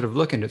you just sort of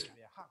look at it.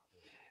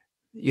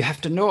 You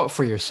have to know it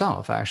for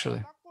yourself,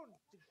 actually.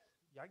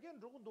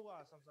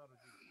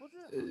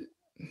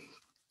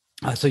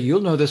 So you'll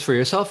know this for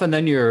yourself, and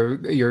then your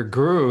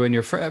guru and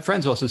your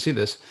friends also see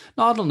this.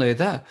 Not only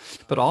that,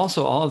 but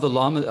also all the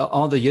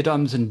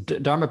yidams and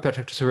dharma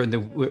practitioners who are in the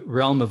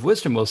realm of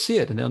wisdom will see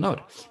it, and they'll know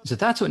it. So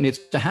that's what needs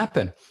to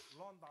happen.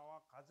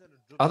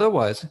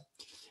 Otherwise,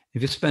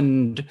 if you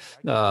spend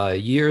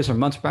years or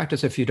months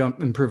practice, if you don't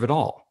improve at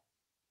all,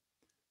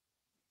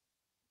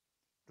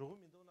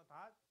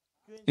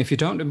 If you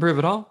don't improve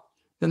at all,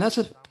 then that's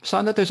a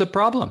sign that there's a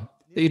problem,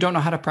 that you don't know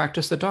how to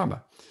practice the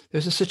Dharma.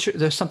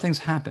 There's something's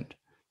happened.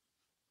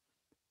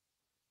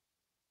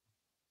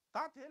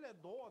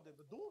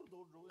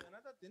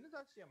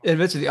 If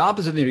it's the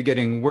opposite, and you're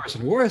getting worse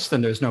and worse,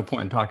 then there's no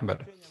point in talking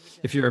about it.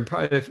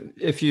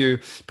 If you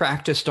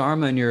practice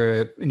Dharma and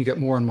you get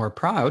more and more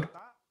proud,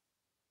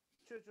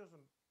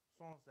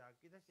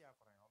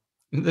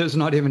 there's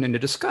not even any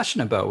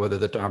discussion about whether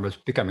the Dharma is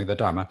becoming the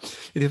Dharma.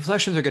 If the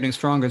reflections are getting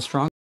stronger and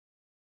stronger,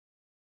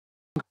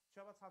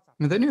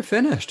 and then you're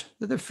finished.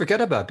 Then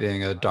forget about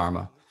being a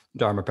Dharma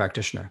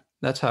practitioner.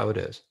 That's how it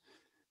is.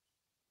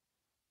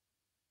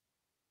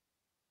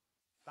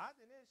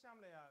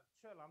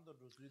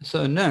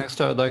 So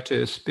next, I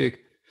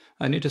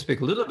need to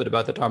speak a little bit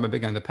about the Dharma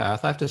becoming the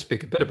path. I have to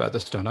speak a bit about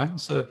this, don't I?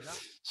 So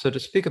to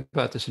speak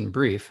about this in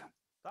brief,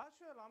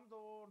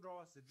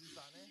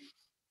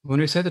 when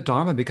we say the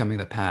Dharma becoming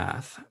the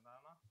path,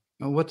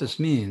 what this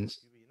means,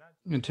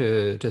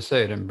 to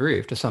say it in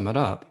brief, to sum it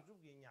up,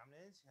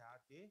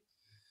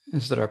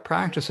 is that our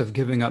practice of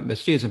giving up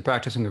misdeeds and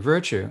practicing a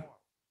virtue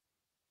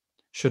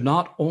should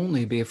not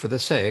only be for the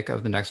sake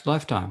of the next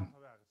lifetime.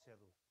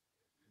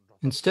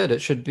 Instead,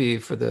 it should be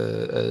for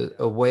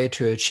a way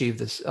to achieve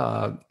this,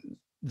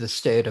 the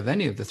state of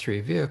any of the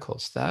three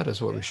vehicles. That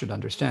is what we should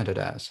understand it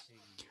as.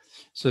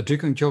 So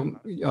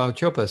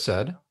Gampopa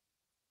said,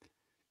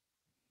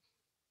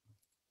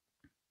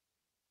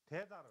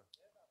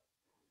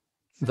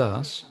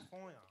 thus,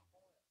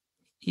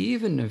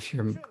 even if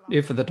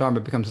the Dharma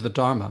becomes the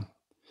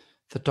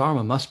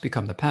Dharma must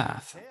become the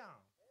path.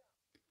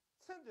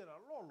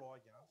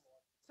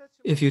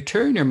 If you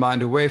turn your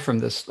mind away from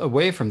this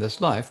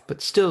life,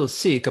 but still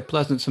seek a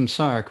pleasant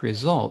samsaric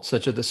result,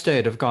 such as the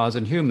state of gods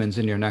and humans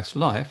in your next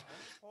life,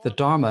 the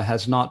Dharma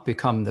has not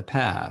become the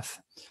path.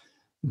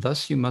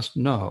 Thus you must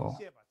know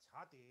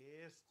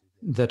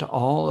that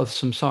all of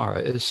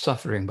samsara is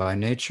suffering by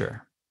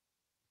nature.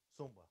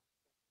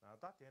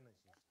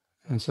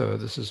 And so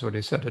this is what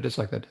he said. It is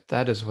like that.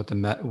 That is what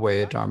the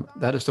way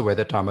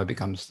that Dharma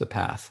becomes the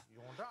path.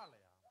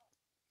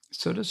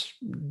 So it is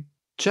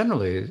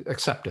generally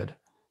accepted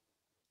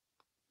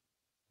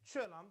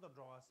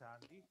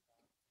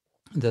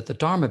that the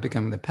Dharma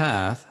becoming the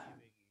path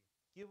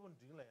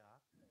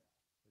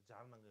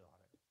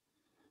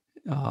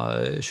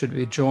should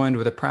be joined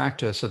with a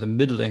practice of the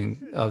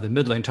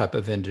middling type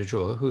of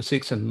individual who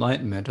seeks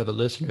enlightenment of the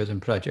listeners and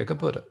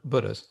Pratyeka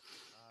Buddhas.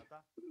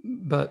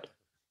 But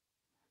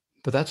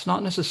that's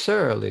not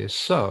necessarily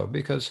so,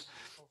 because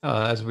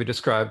as we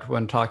described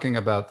when talking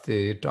about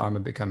the Dharma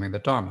becoming the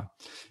Dharma.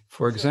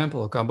 For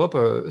example,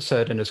 Gampopa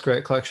said in his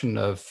great collection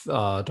of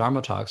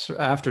Dharma talks,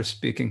 after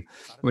speaking,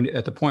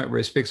 at the point where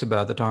he speaks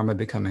about the Dharma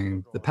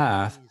becoming the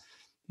path,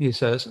 he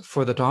says,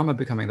 for the Dharma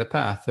becoming the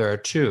path, there are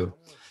two,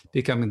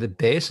 becoming the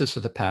basis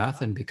of the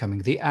path and becoming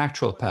the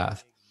actual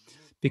path.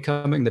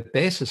 Becoming the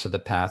basis of the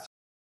path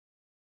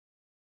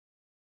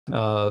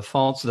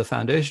falls to the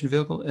foundation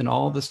vehicle. In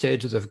all the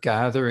stages of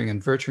gathering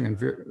and virtuing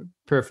and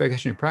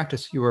purification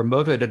practice, you are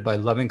motivated by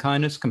loving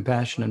kindness,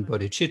 compassion, and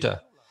bodhicitta.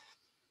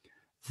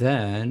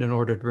 Then, in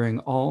order to bring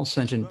all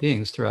sentient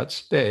beings throughout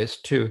space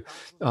to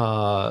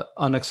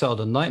unexcelled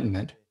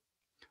enlightenment,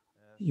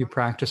 you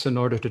practice in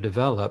order to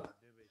develop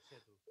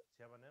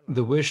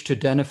the wish to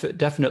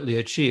definitely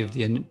achieve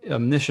the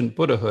omniscient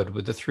Buddhahood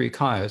with the 3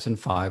 kayas and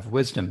 5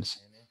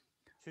 wisdoms.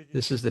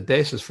 This is the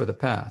basis for the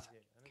path.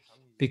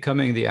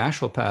 Becoming the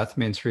actual path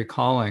means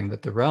recalling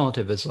that the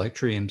relative is like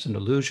dreams and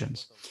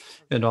illusions.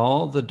 And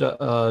all the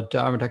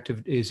Dharma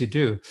activities you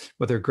do,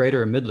 whether great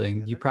or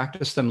middling, you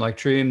practice them like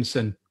dreams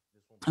and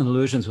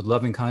illusions with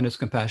loving kindness,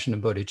 compassion,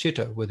 and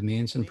bodhicitta, with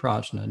means and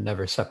prajna,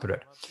 never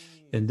separate.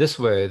 In this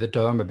way, the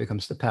Dharma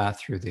becomes the path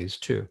through these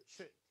two.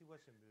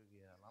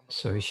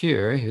 So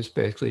here, he's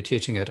basically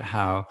teaching it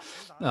how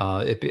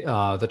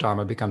the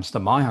Dharma becomes the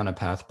Mahayana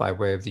path by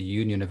way of the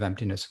union of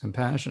emptiness and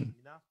compassion.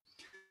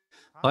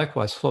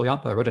 Likewise,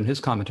 Floyapa wrote in his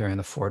commentary on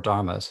the 4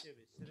 Dharmas.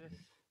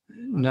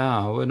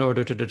 Now, in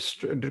order to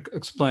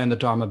explain the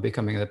Dharma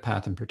becoming the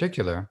path in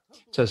particular,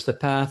 it says the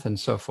path and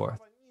so forth.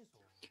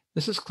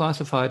 This is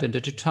classified into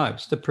 2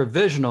 types, the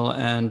provisional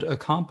and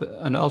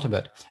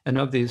ultimate, and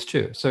of these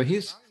 2. So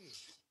he's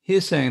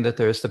saying that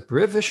there's the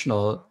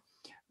provisional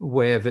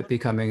way of it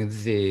becoming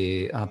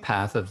the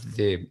path of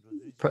the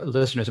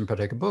listeners and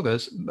Pratyeka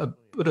Buddhas,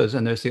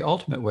 and there's the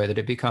ultimate way that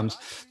it becomes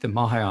the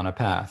Mahayana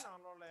path.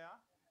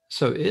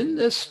 So in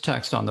this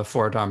text on the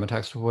 4 Dharma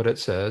text, what it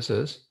says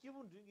is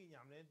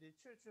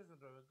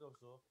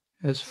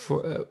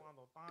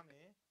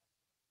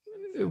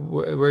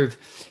where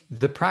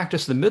the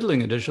practice of the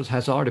middling individuals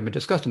has already been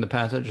discussed in the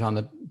passage on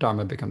the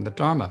Dharma becoming the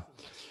Dharma.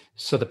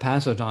 So the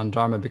passage on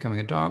Dharma becoming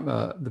a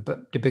Dharma,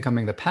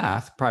 becoming the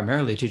path,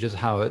 primarily teaches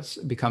how it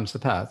becomes the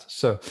path.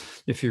 So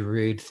if you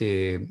read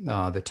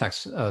the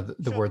text,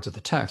 the words of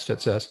the text,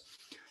 it says,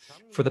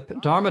 for the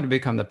Dharma to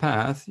become the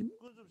path,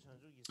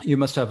 you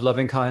must have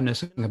loving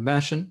kindness and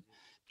compassion,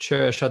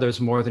 cherish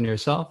others more than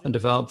yourself, and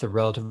develop the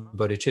relative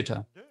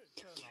bodhicitta.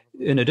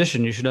 in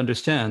addition, you should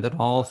understand that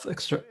all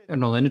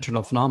external and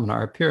internal phenomena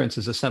are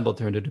appearances assembled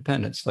through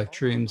interdependence, like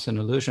dreams and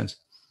illusions.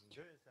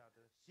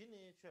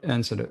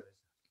 And so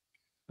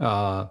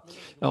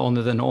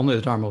only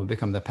the Dharma will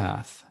become the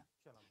path.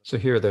 So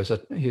here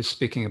he's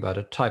speaking about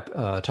a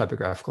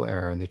typographical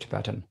error in the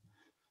Tibetan.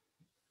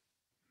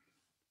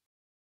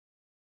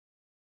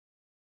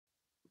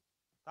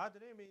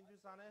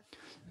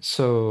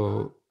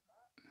 So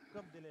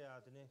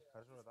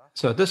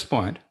at this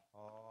point,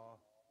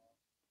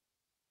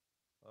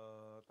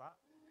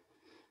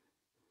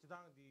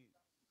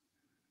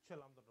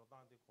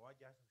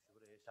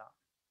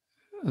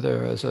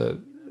 there is a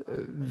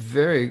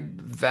very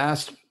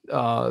vast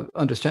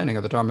understanding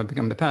of the Dharma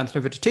becoming the path. And if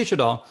we were to teach it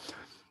all,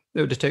 it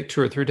would just take 2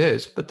 or 3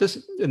 days. But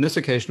in this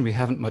occasion, we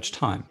haven't much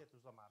time.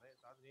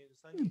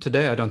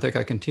 Today, I don't think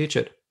I can teach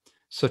it.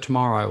 So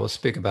tomorrow, I will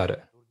speak about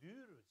it.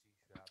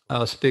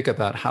 I'll speak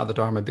about how the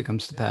Dharma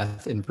becomes the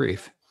path in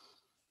brief.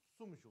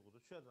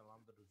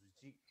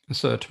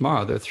 So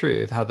tomorrow, there are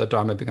 3: how the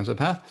Dharma becomes a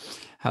path,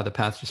 how the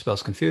path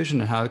dispels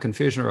confusion, and how the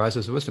confusion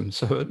arises wisdom.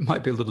 So it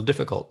might be a little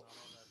difficult.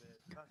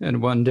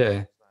 And one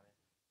day,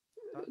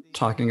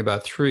 talking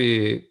about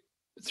three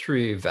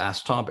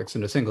vast topics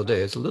in a single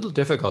day is a little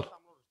difficult.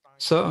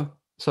 So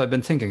I've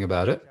been thinking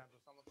about it.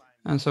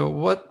 And so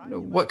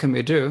what can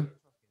we do?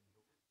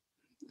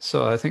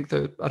 So I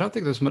don't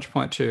think there's much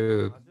point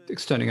to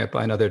extending it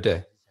by another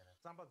day.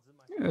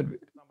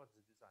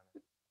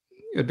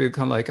 It'd be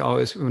kind of like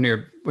always when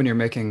you're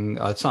making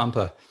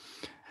tsampa,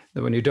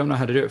 that when you don't know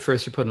how to do it,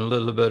 first you put in a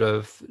little bit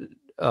of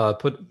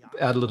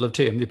add a little of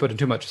tea, and you put in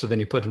too much, so then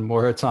you put in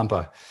more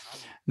tsampa.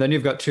 Then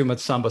you've got too much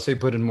tsampa, so you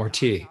put in more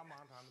tea.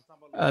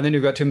 And then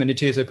you've got too many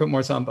tea, so you put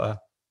more tsampa.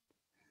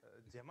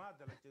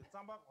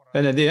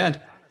 And at the end,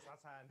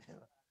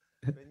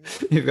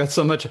 you've got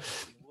so much.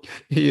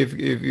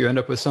 You end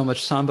up with so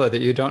much samba that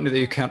you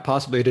can't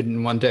possibly do it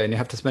in one day, and you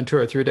have to spend 2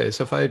 or 3 days.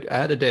 So if I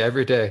add a day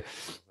every day,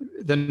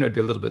 then it would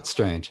be a little bit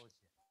strange.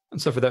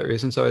 And so for that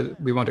reason,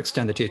 we won't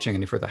extend the teaching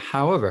any further.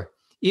 However,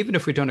 even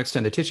if we don't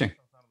extend the teaching,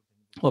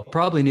 we'll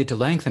probably need to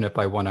lengthen it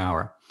by 1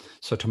 hour.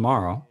 So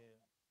tomorrow,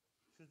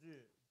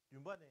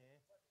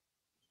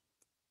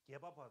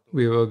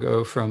 we'll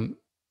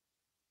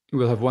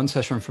have one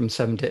session from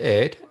 7 to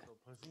 8.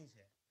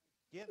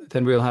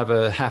 Then we'll have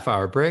a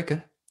half-hour break.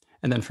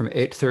 And then from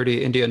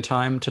 8:30 Indian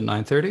time to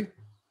 9:30,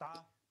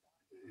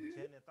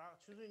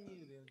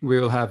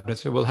 we'll have,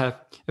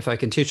 if I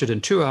can teach it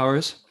in 2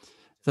 hours,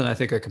 then I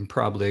think I can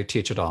probably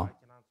teach it all.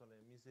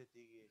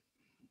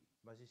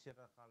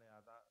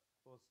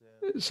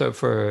 So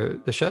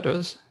for the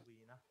shadows,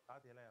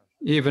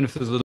 even if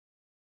there's a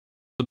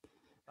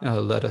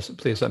little,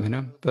 please let me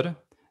know. But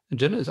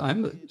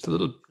I'm a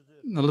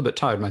little bit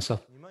tired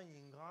myself.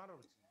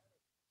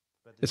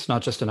 It's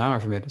not just an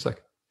hour for me. It's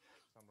like,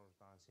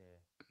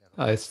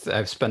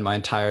 I've spent my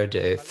entire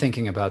day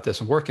thinking about this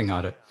and working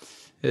on it.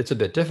 It's a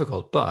bit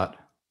difficult, but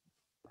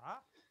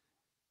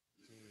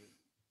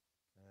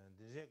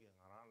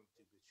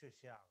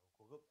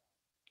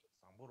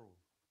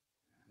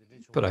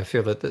I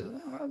feel that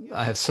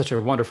I have such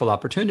a wonderful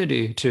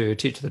opportunity to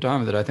teach the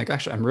Dharma that I think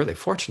actually I'm really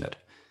fortunate.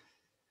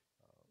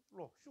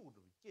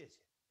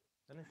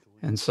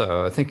 And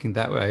so thinking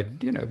that way, I'd,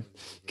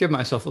 give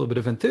myself a little bit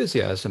of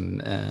enthusiasm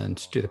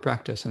and do the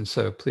practice. And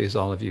so please,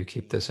 all of you,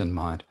 keep this in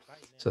mind.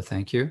 So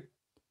thank you.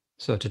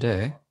 So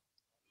today,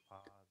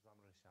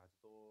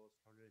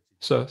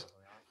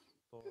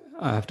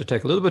 I have to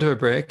take a little bit of a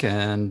break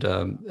and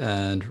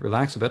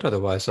relax a bit.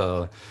 Otherwise,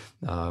 we'll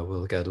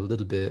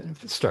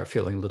start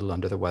feeling a little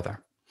under the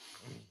weather.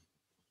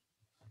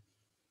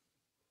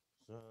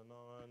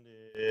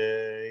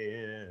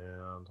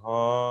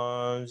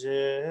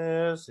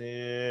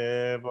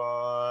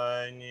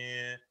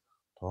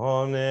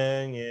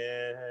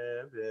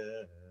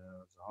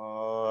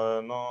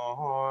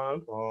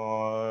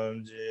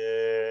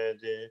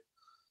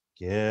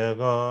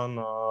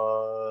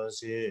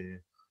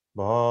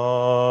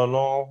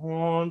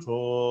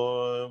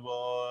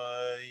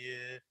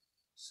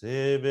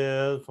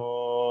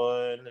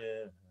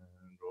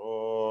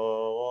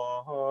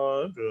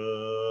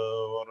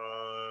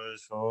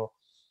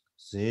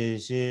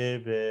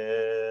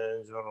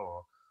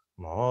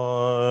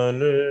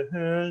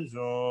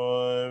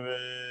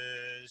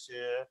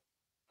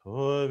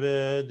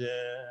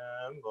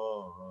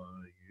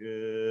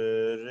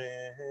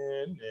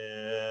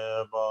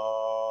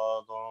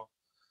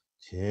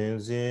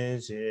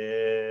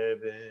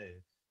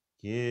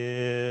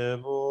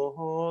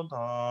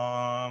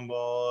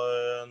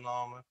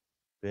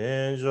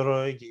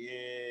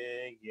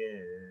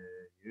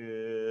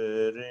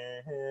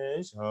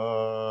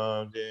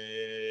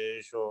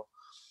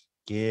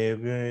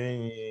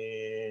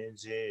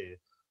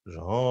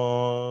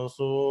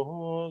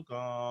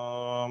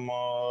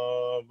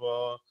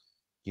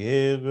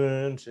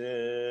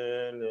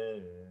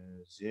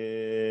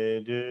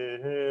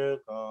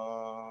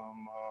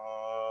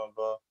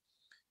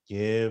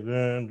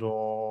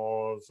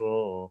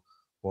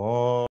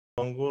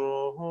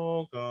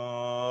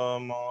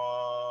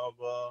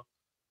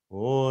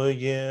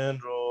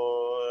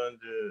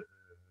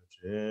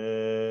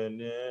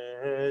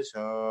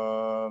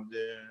 샤데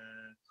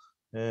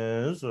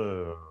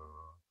에서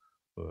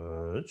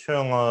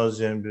청아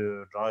젠비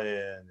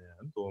라에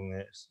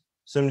동에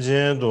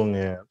심진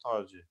동에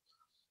타지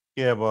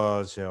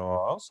개바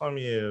제와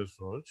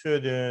삼예수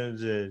최대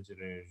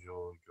제지를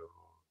요교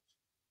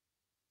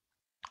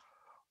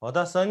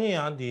어다서니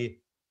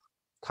안디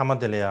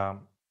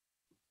타마델이야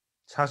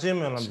So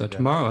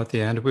tomorrow at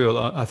the end,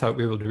 I thought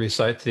we would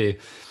recite the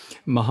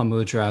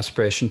Mahamudra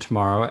aspiration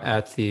tomorrow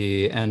at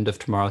the end of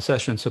tomorrow's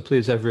session. So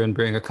please, everyone,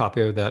 bring a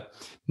copy of that.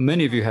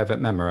 Many of you have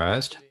it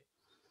memorized.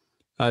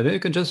 Then you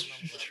can just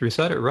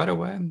recite it right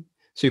away.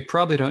 So you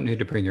probably don't need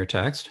to bring your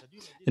text.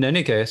 In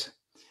any case,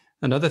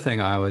 another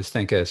thing I always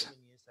think is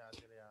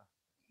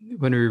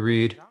when we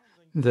read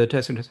the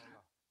text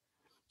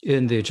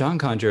in the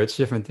Jangkanjur, it's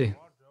different.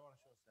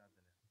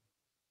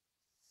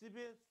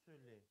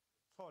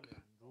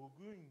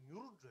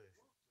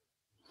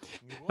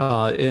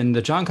 In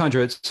the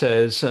Jangkanjur, it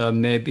says,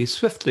 may be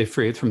swiftly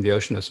freed from the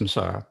ocean of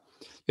samsara,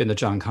 in the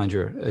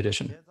Jangkanjur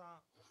edition.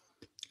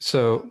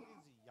 So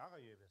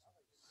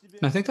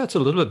I think that's a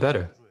little bit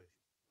better.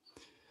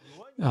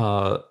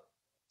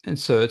 And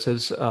so it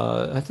says,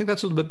 I think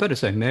that's a little bit better,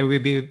 saying, may we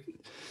be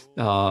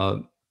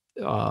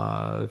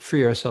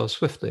free ourselves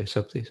swiftly.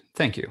 So please,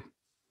 thank you.